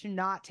year is to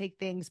not take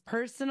things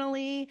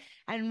personally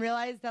and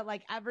realize that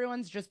like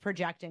everyone's just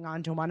projecting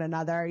onto one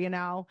another, you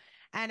know?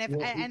 And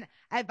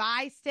if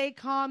I stay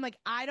calm, like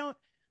I don't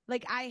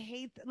like, I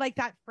hate like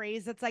that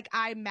phrase that's like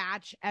I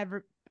match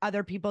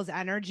other people's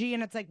energy.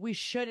 And it's like, we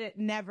shouldn't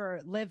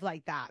never live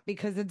like that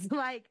because it's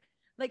like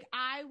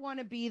I want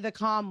to be the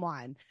calm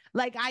one.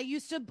 Like I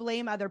used to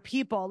blame other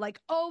people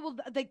like, oh, well,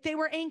 like they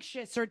were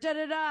anxious or da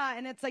da da.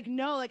 And it's like,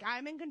 no, like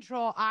I'm in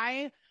control.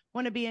 I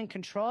want to be in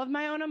control of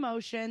my own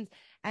emotions.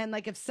 And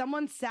like, if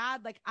someone's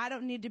sad, like I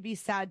don't need to be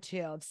sad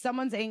too. If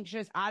someone's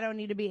anxious, I don't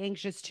need to be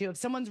anxious too. If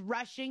someone's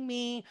rushing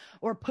me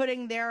or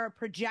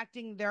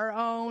projecting their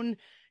own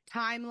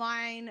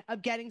timeline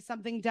of getting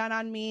something done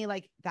on me,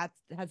 like that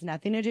has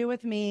nothing to do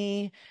with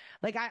me.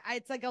 Like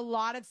it's like a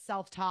lot of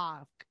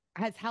self-talk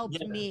has helped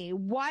me.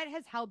 What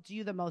has helped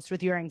you the most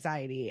with your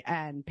anxiety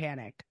and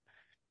panic?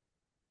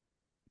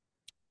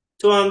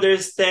 To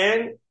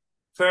understand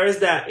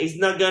first that it's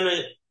not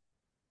gonna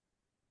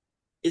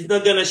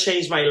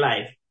change my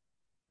life.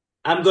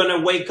 I'm gonna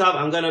wake up,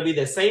 I'm gonna be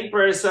the same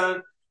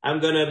person, I'm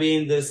gonna be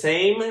in the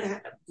same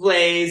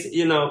place,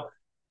 you know,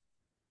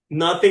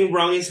 nothing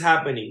wrong is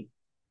happening.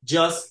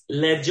 Just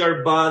let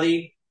your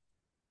body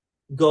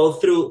go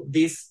through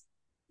this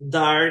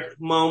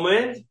dark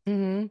moment.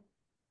 Mm-hmm.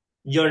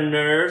 Your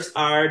nerves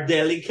are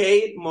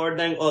delicate more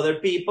than other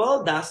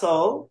people. That's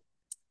all.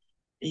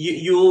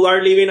 You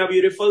are living a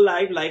beautiful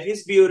life. Life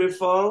is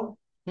beautiful.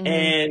 Mm-hmm.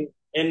 And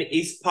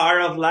it's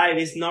part of life.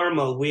 It's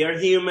normal. We are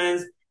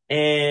humans.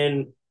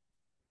 And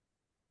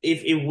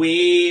if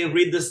we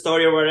read the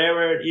story or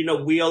whatever, you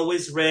know, we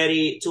always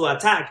ready to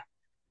attack.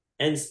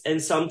 And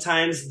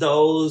sometimes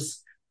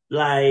those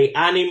like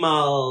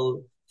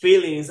animal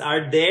feelings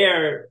are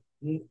there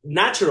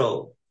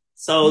natural.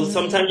 So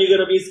sometimes you're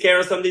going to be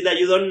scared of something that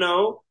you don't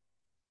know.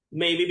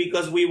 Maybe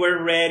because we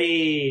were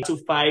ready to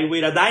fight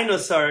with a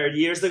dinosaur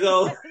years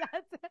ago. I know.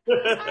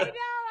 I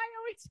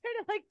always try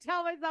to like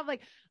tell myself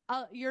like,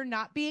 you're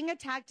not being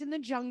attacked in the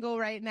jungle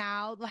right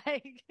now.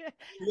 Like,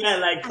 yeah,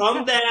 like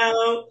calm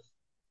down.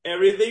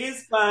 Everything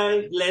is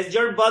fine. Let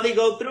your body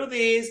go through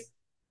this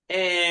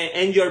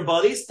and your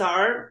body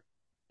start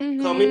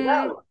coming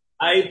down.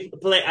 I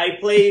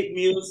play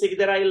music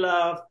that I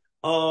love.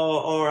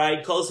 Or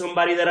I call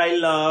somebody that I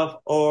love,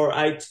 or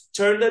I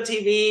turn the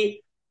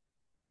TV.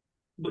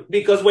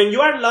 Because when you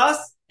are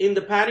lost in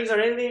the panics or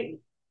anything,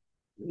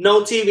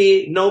 no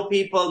TV, no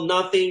people,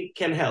 nothing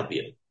can help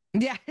you.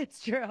 Yeah, it's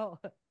true.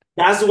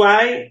 That's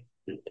why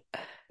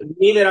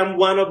me that I'm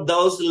one of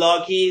those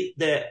lucky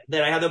that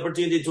I have the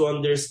opportunity to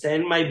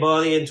understand my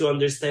body and to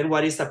understand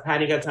what is a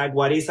panic attack,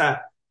 what is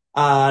a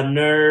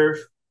nerve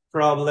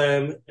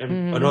problem,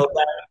 and all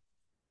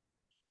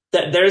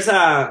that.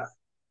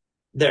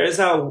 There's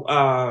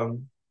a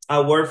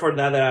word for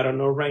that I don't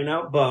know right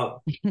now,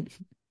 but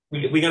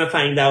we're gonna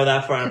find out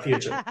that for our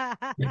future.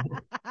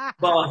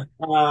 But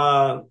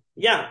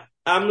yeah,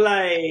 I'm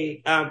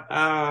like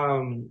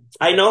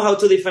I know how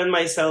to defend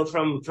myself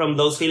from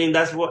those feelings.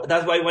 That's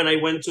why when I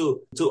went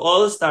to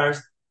All Stars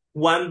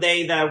one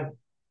day, that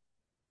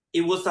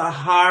it was a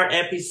hard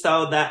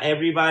episode that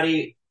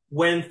everybody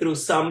went through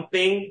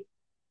something.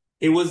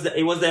 It was the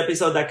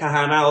episode that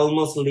Kahana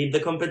almost left the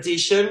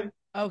competition.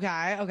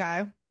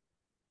 Okay.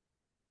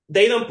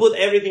 They don't put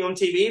everything on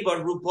TV, but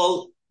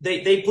RuPaul,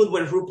 they put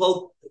when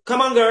RuPaul, come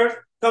on, girl,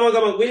 come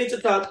on, we need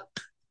to talk.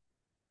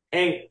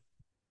 And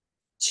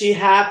she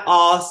had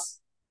us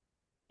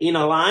in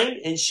a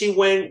line, and she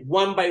went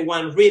one by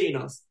one reading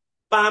us.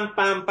 Bam,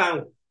 bam,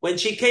 bam. When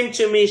she came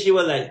to me, she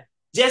was like,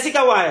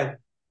 Jessica Wilde,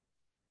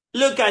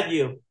 look at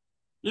you.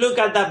 Look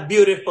at that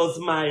beautiful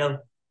smile.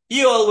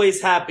 You always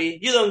happy.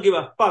 You don't give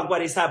a fuck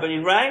what is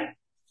happening, right?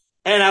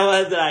 And I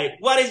was like,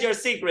 what is your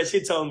secret?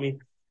 She told me.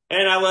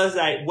 And I was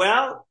like,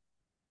 well,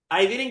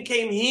 I didn't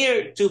came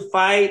here to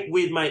fight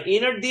with my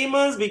inner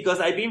demons because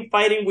I've been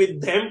fighting with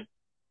them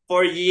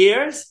for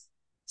years.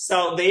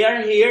 So they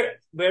are here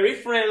very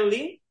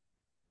friendly.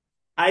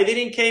 I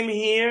didn't came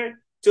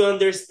here to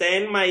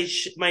understand my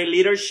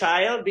little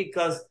child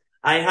because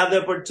I have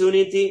the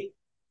opportunity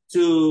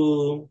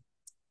to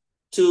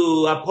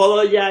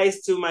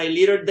apologize to my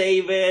little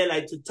David,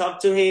 like to talk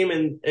to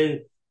him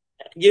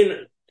you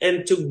know,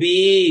 and to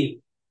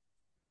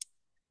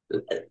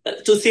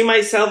see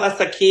myself as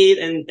a kid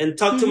and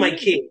talk to my Mm-hmm.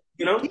 kid,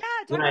 Yeah,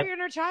 talk to like your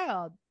inner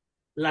child.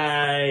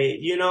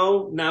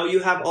 now you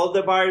have all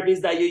the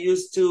Barbies that you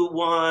used to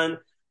want.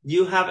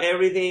 You have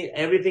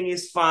everything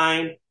is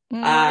fine.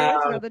 I uh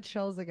just got the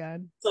chills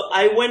again. so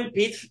I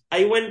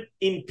went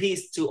in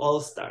peace to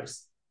All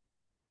Stars,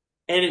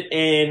 and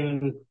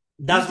You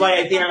that's did why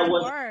the I think I fucking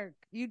was work.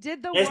 You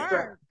did the extra.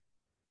 work.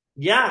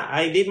 Yeah,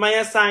 I did my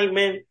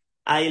assignment.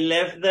 I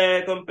left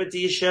the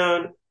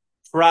competition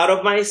proud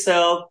of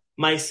myself.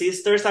 My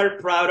sisters are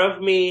proud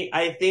of me.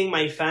 I think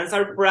my fans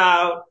are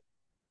proud,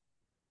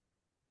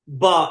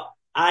 but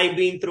I've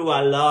been through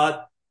a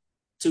lot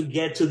to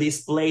get to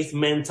this place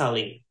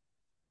mentally.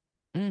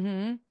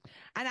 Mm-hmm.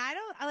 And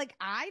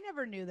I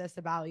never knew this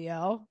about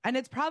you. And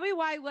it's probably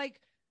why,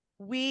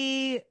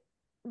 we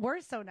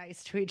were so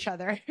nice to each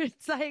other.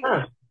 It's like,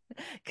 Huh.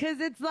 because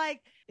it's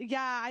like,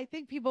 yeah, I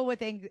think people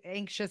with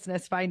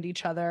anxiousness find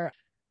each other.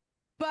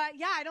 But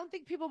yeah, I don't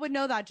think people would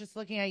know that just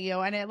looking at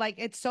you. And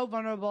it's so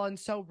vulnerable and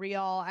so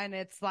real. And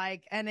it's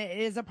like, and it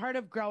is a part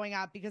of growing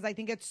up because I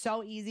think it's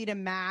so easy to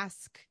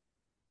mask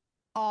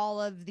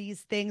all of these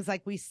things,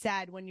 like we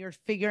said, when you're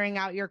figuring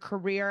out your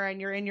career and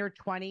you're in your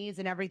 20s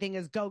and everything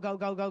is go, go,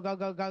 go, go, go,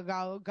 go, go,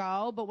 go,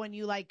 go. But when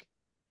you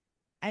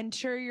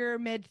enter your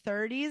mid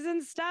 30s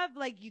and stuff,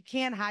 you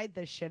can't hide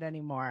this shit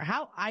anymore.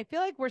 How I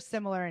feel like we're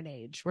similar in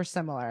age. We're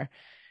similar.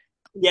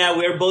 Yeah,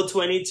 we're both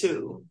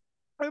 22.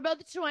 We're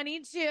both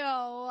 22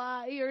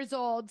 years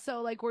old,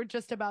 so we're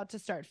just about to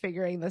start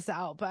figuring this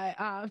out. But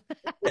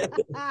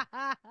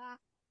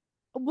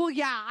well,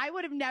 yeah, I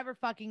would have never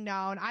fucking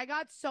known. I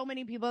got so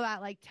many people that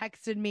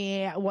texted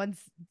me once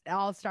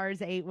All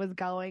Stars 8 was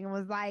going and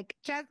was like,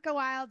 Jessica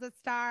Wilde's a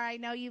star. I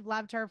know you've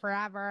loved her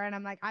forever. And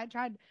I'm like, I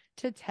tried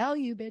to tell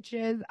you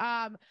bitches.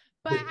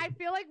 But I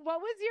feel like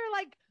what was your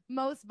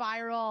most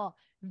viral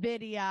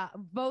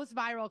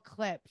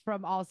clip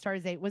from All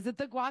Stars 8? Was it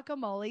the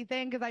guacamole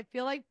thing? Because I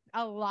feel like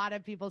a lot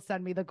of people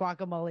send me the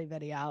guacamole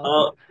video.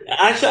 Oh,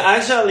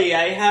 actually,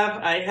 I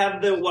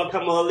have the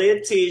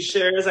guacamole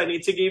t-shirts. I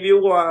need to give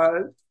you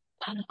one.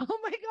 Oh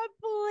my God,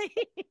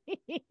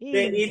 The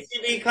please.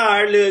 ETV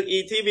card, look,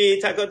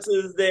 ETV Taco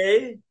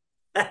Tuesday.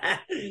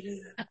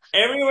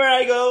 Everywhere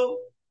I go,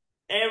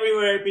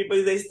 everywhere people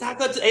say it's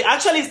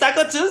actually it's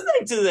Taco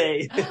Tuesday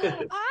today.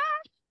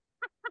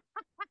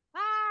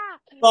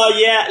 But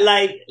yeah,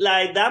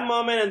 like that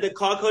moment and the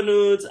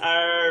coconuts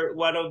are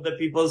one of the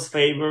people's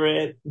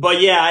favorite. But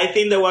yeah, I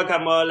think the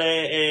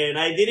guacamole, and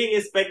I didn't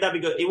expect that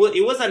because it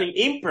was an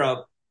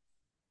improv,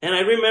 and I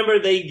remember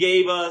they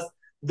gave us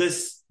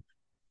this,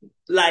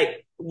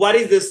 like, what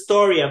is the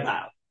story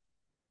about?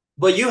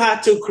 But you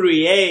had to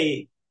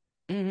create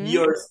Mm-hmm.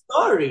 your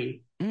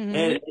story, and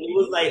Mm-hmm. it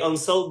was like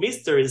unsolved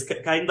mysteries,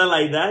 kind of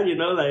like that,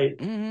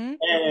 Mm-hmm.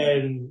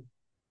 and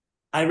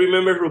I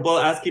remember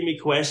RuPaul asking me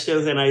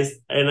questions, and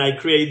I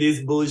create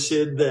this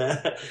bullshit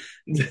that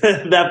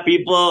that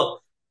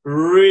people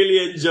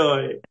really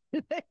enjoy.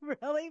 They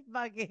really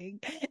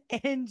fucking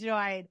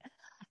enjoyed.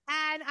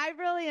 And I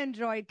really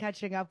enjoyed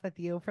catching up with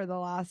you for the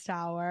last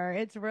hour.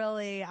 It's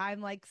really,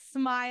 I'm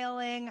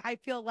smiling. I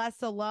feel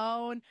less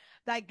alone,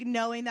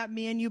 knowing that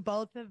me and you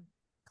both have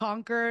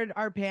conquered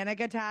our panic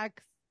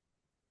attacks.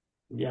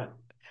 Yeah,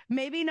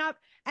 Maybe not.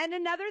 And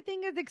another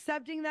thing is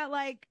accepting that,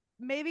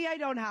 maybe I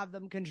don't have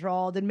them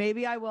controlled and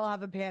maybe I will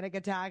have a panic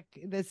attack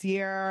this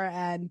year,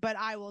 but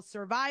I will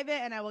survive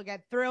it and I will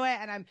get through it.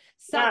 And I'm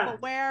yeah,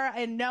 self-aware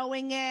and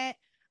knowing it.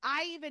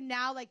 I even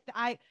now,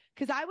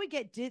 because I would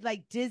get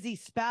dizzy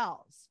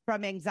spells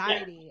from yeah.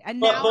 anxiety. And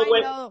But now but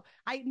when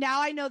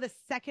I know the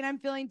second I'm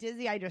feeling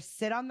dizzy, I just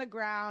sit on the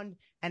ground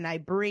and I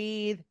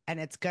breathe and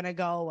it's going to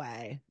go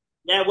away.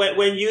 yeah,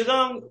 when you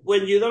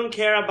don't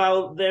care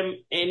about them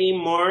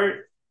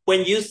anymore,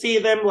 when you see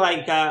them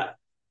like a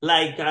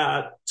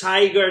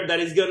tiger that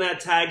is gonna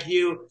attack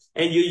you,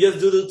 and you just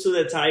do to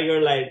the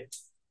tiger like,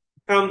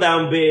 calm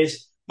down, bitch.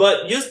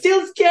 But you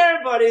still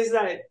scared, but it's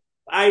like,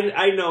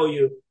 I know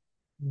you.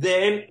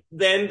 Then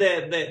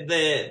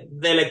the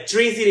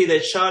electricity, the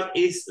shock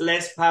is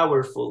less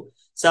powerful.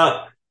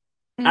 So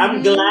I'm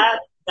Mm-hmm. glad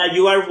that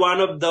you are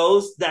one of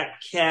those that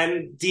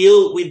can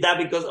deal with that,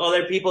 because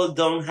other people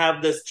don't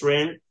have the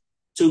strength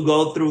to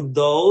go through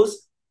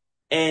those,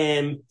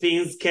 and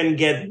things can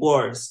get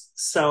worse.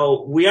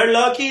 So we are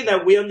lucky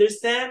that we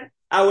understand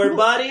our Well,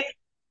 body.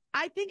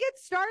 I think it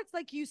starts,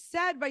 like you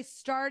said, by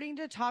starting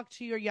to talk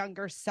to your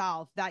younger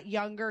self, that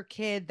younger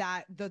kid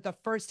that the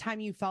first time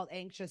you felt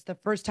anxious, the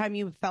first time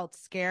you felt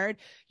scared,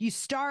 you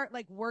start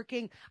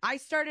working. I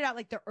started out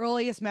the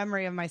earliest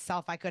memory of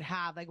myself I could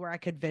have, where I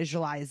could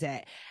visualize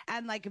it.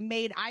 And I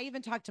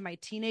even talk to my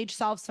teenage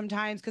self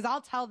sometimes because I'll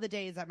tell the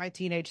days that my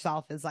teenage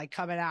self is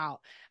coming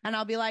out and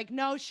I'll be like,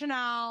 no,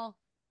 Chanel,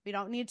 we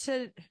don't need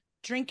to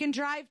drink and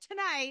drive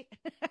tonight.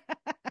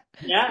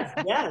 Yes,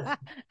 yes.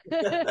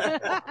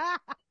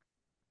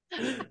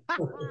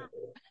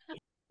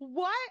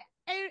 What?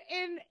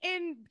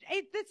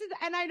 This is,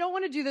 and I don't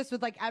want to do this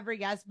with like every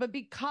guest, but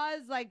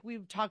because like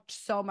we've talked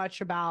so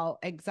much about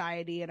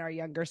anxiety and our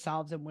younger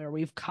selves and where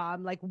we've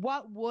come, like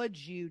what would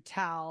you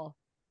tell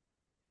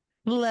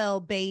little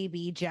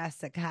baby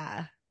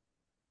Jessica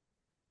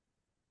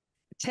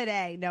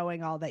today,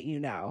 knowing all that you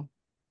know?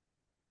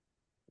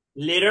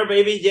 Little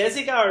baby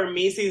Jessica or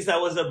me since I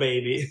was a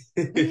baby?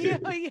 Yes,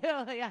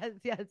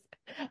 yes.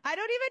 I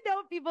don't even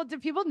know if do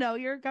people know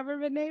your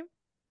government name?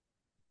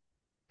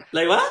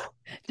 Like what?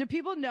 Do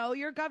people know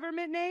your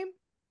government name?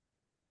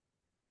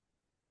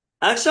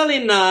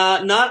 Actually,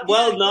 not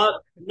well,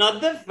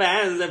 not the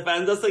fans. The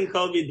fans doesn't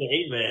call me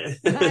David.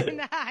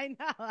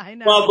 I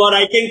know. But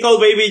I can call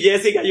baby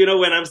Jessica,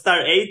 when I'm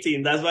start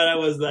 18. That's what I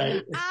was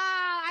like.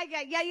 I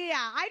get,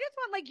 yeah. I just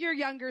want like your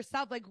younger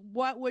self. Like,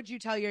 what would you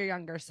tell your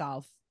younger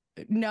self,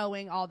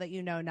 knowing all that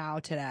you know now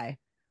today?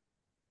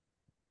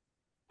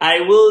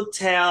 I will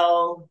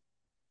tell,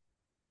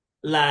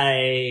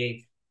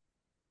 like,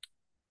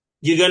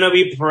 you're gonna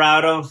be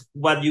proud of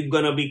what you're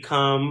gonna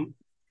become.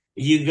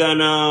 You're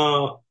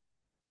gonna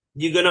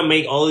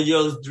make all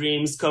your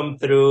dreams come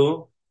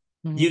through.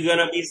 Mm-hmm. You're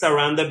gonna be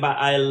surrounded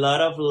by a lot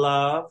of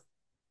love,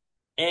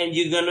 and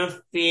you're gonna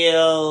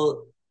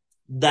feel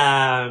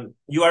that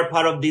you are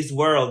part of this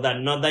world, that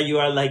not that you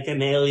are like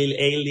an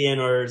alien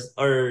or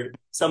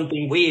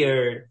something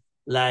weird.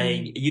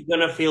 Like you're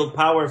gonna feel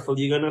powerful.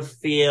 You're gonna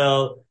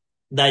feel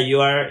that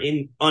you are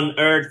on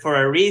earth for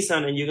a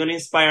reason, and you're gonna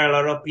inspire a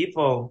lot of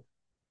people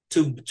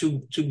to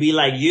be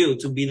like you,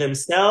 to be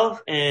themselves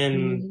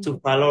and to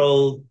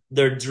follow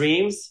their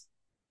dreams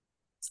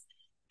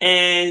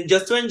and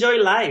just to enjoy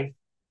life.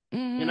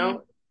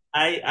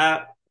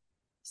 I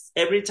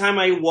every time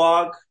I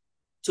walk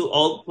to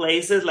old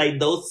places like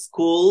those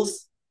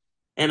schools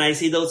and I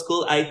see those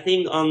schools, I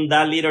think on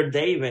that little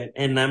David,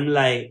 and I'm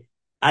like,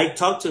 I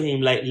talk to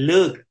him like,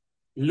 look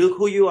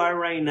who you are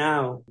right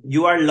now.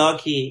 You are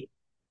lucky.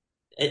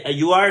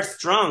 You are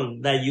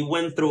strong that you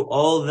went through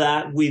all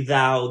that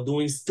without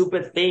doing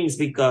stupid things,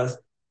 because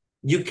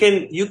you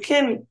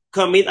can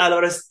commit a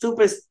lot of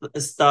stupid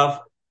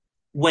stuff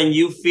when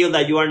you feel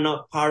that you are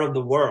not part of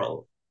the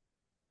world.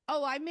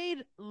 Oh, I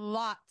made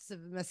lots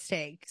of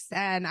mistakes,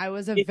 and I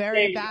was a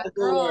very bad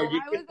girl.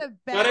 I was a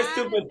bad. Not a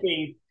stupid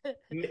thing.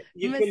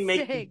 You can make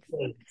mistakes.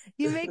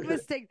 You make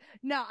mistakes.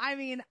 No, I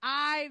mean,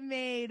 I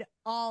made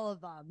all of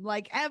them.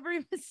 Like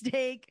every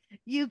mistake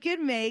you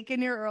can make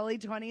in your early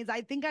 20s, I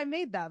think I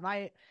made them.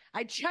 I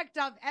checked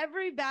off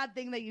every bad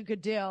thing that you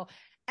could do,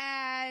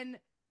 and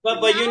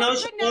but now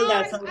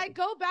I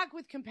go back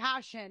with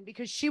compassion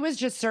because she was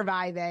just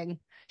surviving.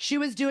 She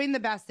was doing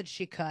the best that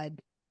she could.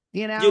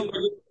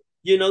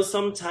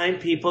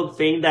 Sometimes people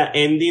think that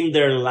ending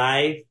their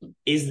life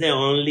is the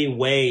only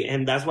way.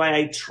 And that's why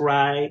I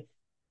try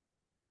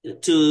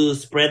to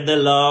spread the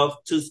love,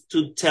 to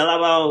tell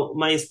about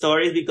my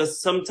stories,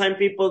 because sometimes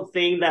people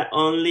think that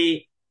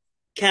only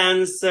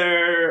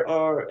cancer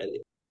or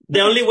the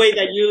only way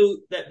that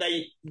you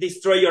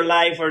destroy your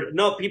life, or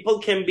no, people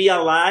can be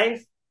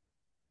alive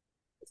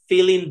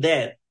feeling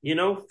dead,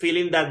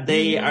 feeling that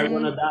they are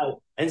going to die.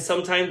 And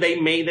sometimes they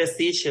make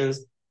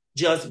decisions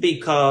just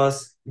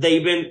because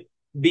they've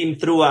been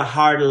through a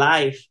hard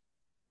life.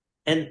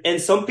 And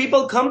some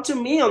people come to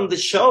me on the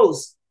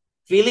shows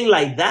feeling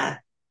like that,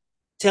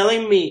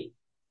 telling me,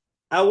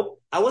 I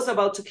was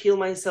about to kill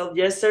myself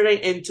yesterday,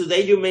 and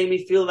today you made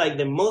me feel like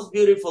the most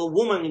beautiful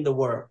woman in the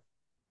world.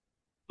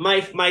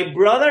 My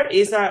brother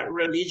is a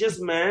religious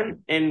man,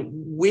 and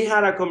we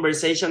had a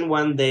conversation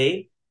one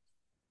day.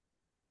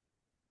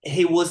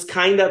 He was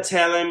kind of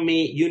telling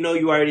me,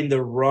 you are in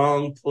the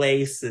wrong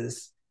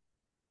places.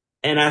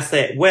 And I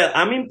said, well,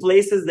 I'm in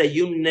places that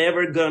you're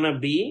never gonna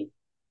be,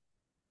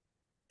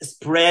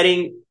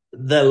 spreading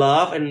the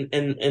love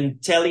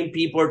and telling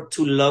people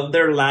to love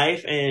their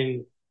life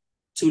and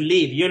to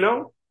live,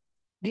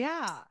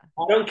 Yeah.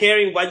 I don't care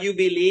in what you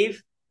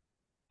believe.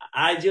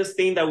 I just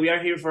think that we are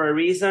here for a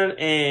reason.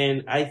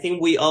 And I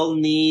think we all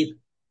need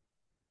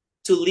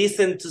to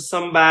listen to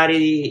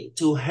somebody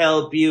to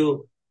help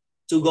you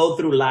to go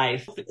through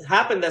life. It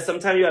happened that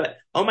sometimes you're like,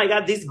 oh my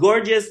God, this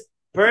gorgeous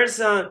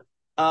person,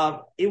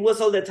 it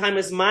was all the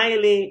time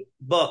smiling,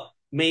 but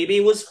maybe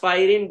it was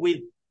fighting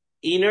with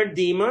inner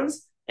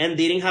demons and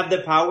didn't have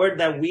the power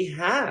that we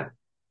have.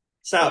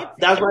 So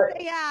that's why.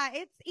 Yeah,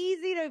 it's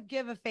easy to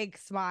give a fake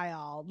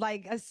smile.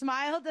 Like a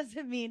smile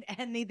doesn't mean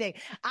anything.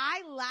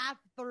 I laugh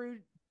through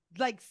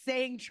like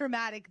saying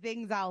traumatic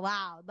things out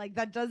loud. Like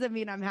that doesn't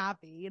mean I'm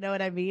happy. You know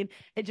what I mean?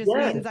 It just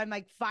means I'm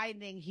like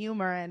finding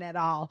humor in it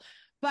all.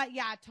 But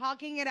yeah,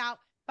 talking it out,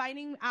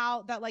 finding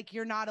out that like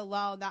you're not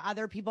alone, that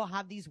other people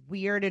have these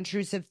weird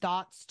intrusive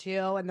thoughts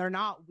too, and they're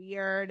not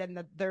weird, and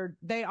that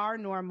they are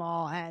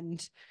normal,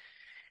 and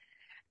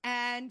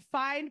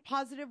find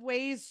positive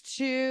ways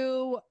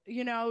to,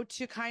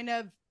 to kind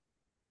of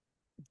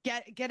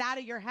get out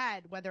of your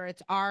head, whether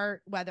it's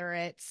art, whether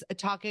it's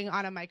talking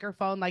on a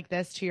microphone like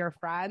this to your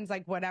friends,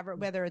 like whatever,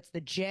 whether it's the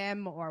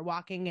gym or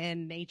walking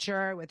in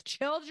nature with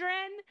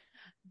children,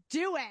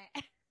 do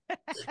it.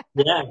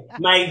 Yeah.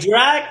 My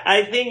drag,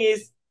 I think,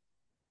 is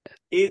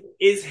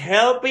is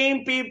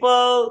helping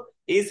people,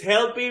 is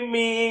helping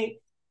me,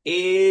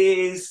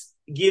 is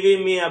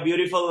giving me a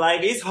beautiful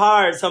life. It's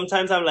hard.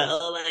 Sometimes I'm like,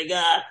 oh my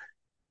God,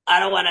 I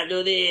don't want to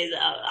do this.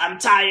 I'm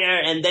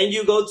tired. And then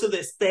you go to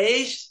the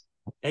stage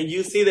and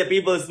you see the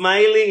people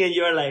smiling and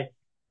you're like,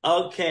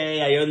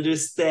 okay, I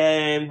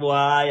understand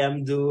why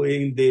I'm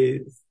doing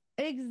this.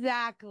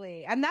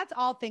 Exactly. And that's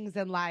all things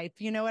in life.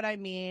 You know what I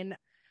mean?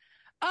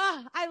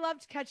 Oh, I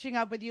loved catching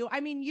up with you. I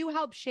mean, you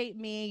helped shape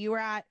me. You were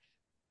at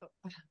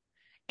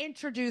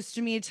introduced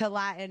me to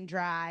Latin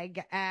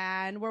drag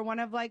and were one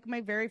of like my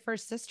very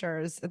first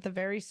sisters at the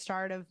very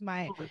start of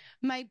my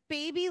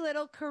baby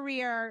little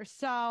career.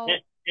 So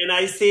And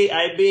I see,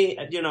 I be,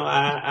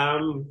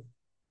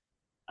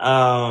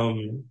 I'm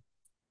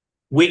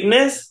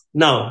witness,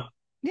 no,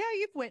 yeah,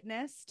 you've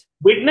witnessed.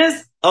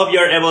 witness of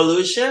your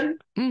evolution.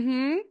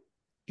 Mm-hmm.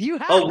 You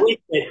Oh,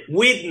 have.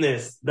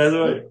 witness. That's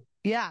what.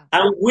 Yeah.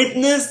 I'm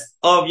witness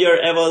of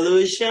your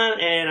evolution,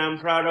 and I'm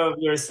proud of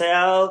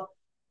yourself.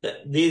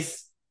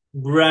 This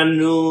brand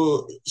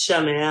new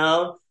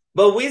Chanel,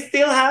 but we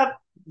still have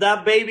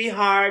that baby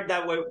heart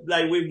that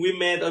we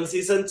met on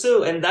season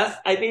 2, and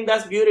I think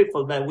that's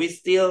beautiful that we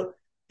still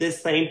the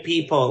same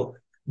people,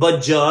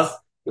 but just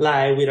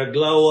like with a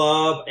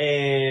glow up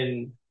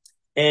and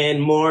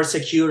more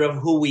secure of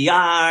who we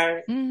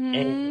are, Mm-hmm.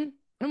 and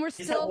And we're it's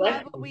a still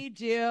love what blessing. we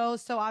do.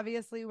 So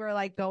obviously we're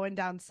like going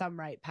down some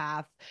right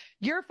path.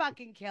 You're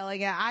fucking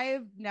killing it.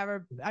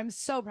 I'm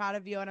so proud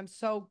of you and I'm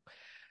so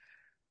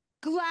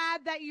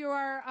glad that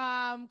you're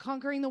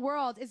conquering the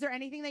world. Is there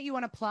anything that you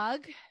want to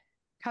plug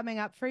coming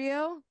up for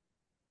you?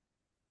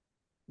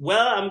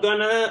 Well,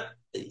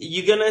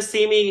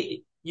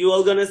 you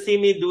all gonna see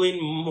me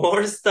doing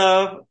more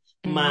stuff.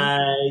 Mm-hmm. My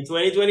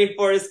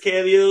 2024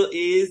 schedule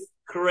is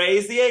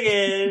crazy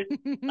again.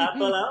 I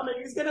thought, oh,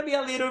 maybe it's gonna be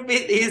a little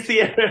bit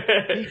easier.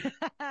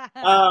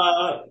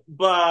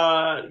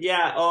 But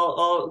yeah,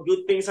 all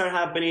good things are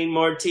happening.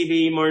 More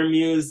TV, more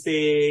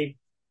music,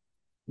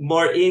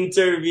 more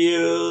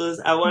interviews.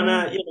 I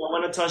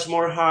wanna touch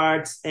more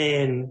hearts,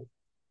 and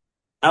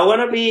I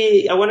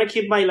wanna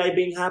keep my life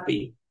being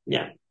happy.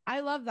 Yeah. I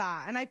love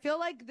that. And I feel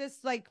like this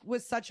like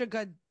was such a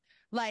good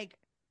like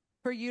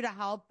for you to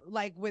help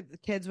like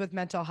with kids with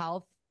mental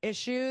health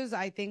issues.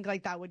 I think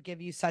like that would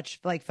give you such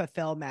like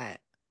fulfillment.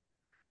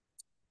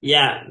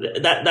 Yeah,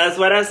 that's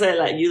what I said.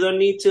 Like, you don't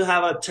need to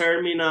have a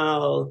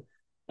terminal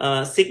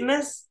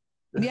sickness.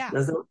 Yeah.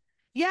 That's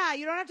Yeah,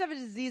 you don't have to have a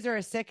disease or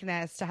a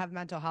sickness to have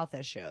mental health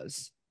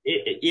issues.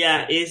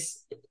 yeah,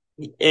 it's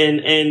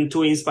and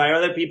to inspire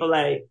other people,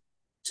 like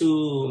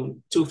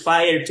to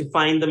fire to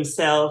find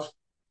themselves,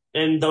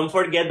 and don't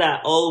forget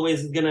that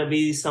always gonna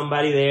be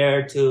somebody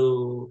there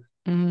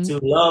Mm-hmm. to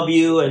love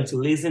you and to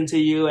listen to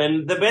you.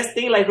 And the best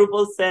thing, like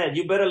RuPaul said,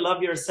 you better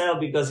love yourself,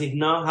 because if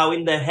not, how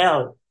in the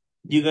hell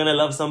you gonna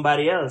love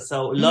somebody else?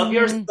 So love Mm-hmm.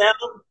 yourself,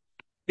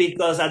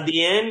 because at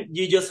the end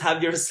you just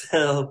have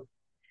yourself.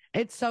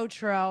 It's so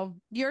true.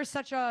 You're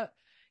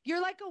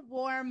like a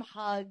warm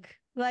hug.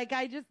 Like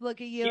I just look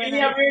at you Give and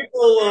me I a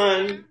virtual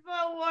one.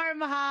 a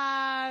warm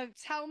hug.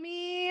 Tell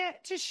me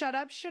to shut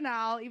up,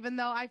 Chanel, even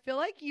though I feel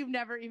like you've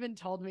never even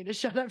told me to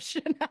shut up,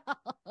 Chanel.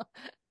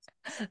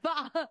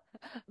 but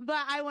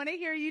but I want to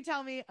hear you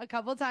tell me a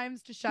couple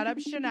times to shut up,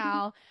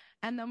 Chanel,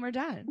 and then we're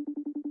done.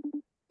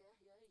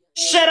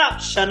 Shut up,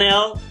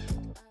 Chanel.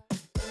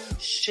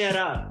 Shut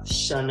up,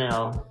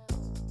 Chanel.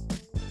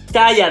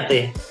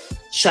 Cállate,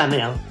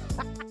 Chanel.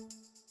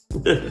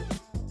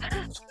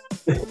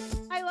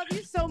 I love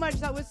you so much.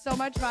 That was so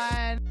much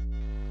fun.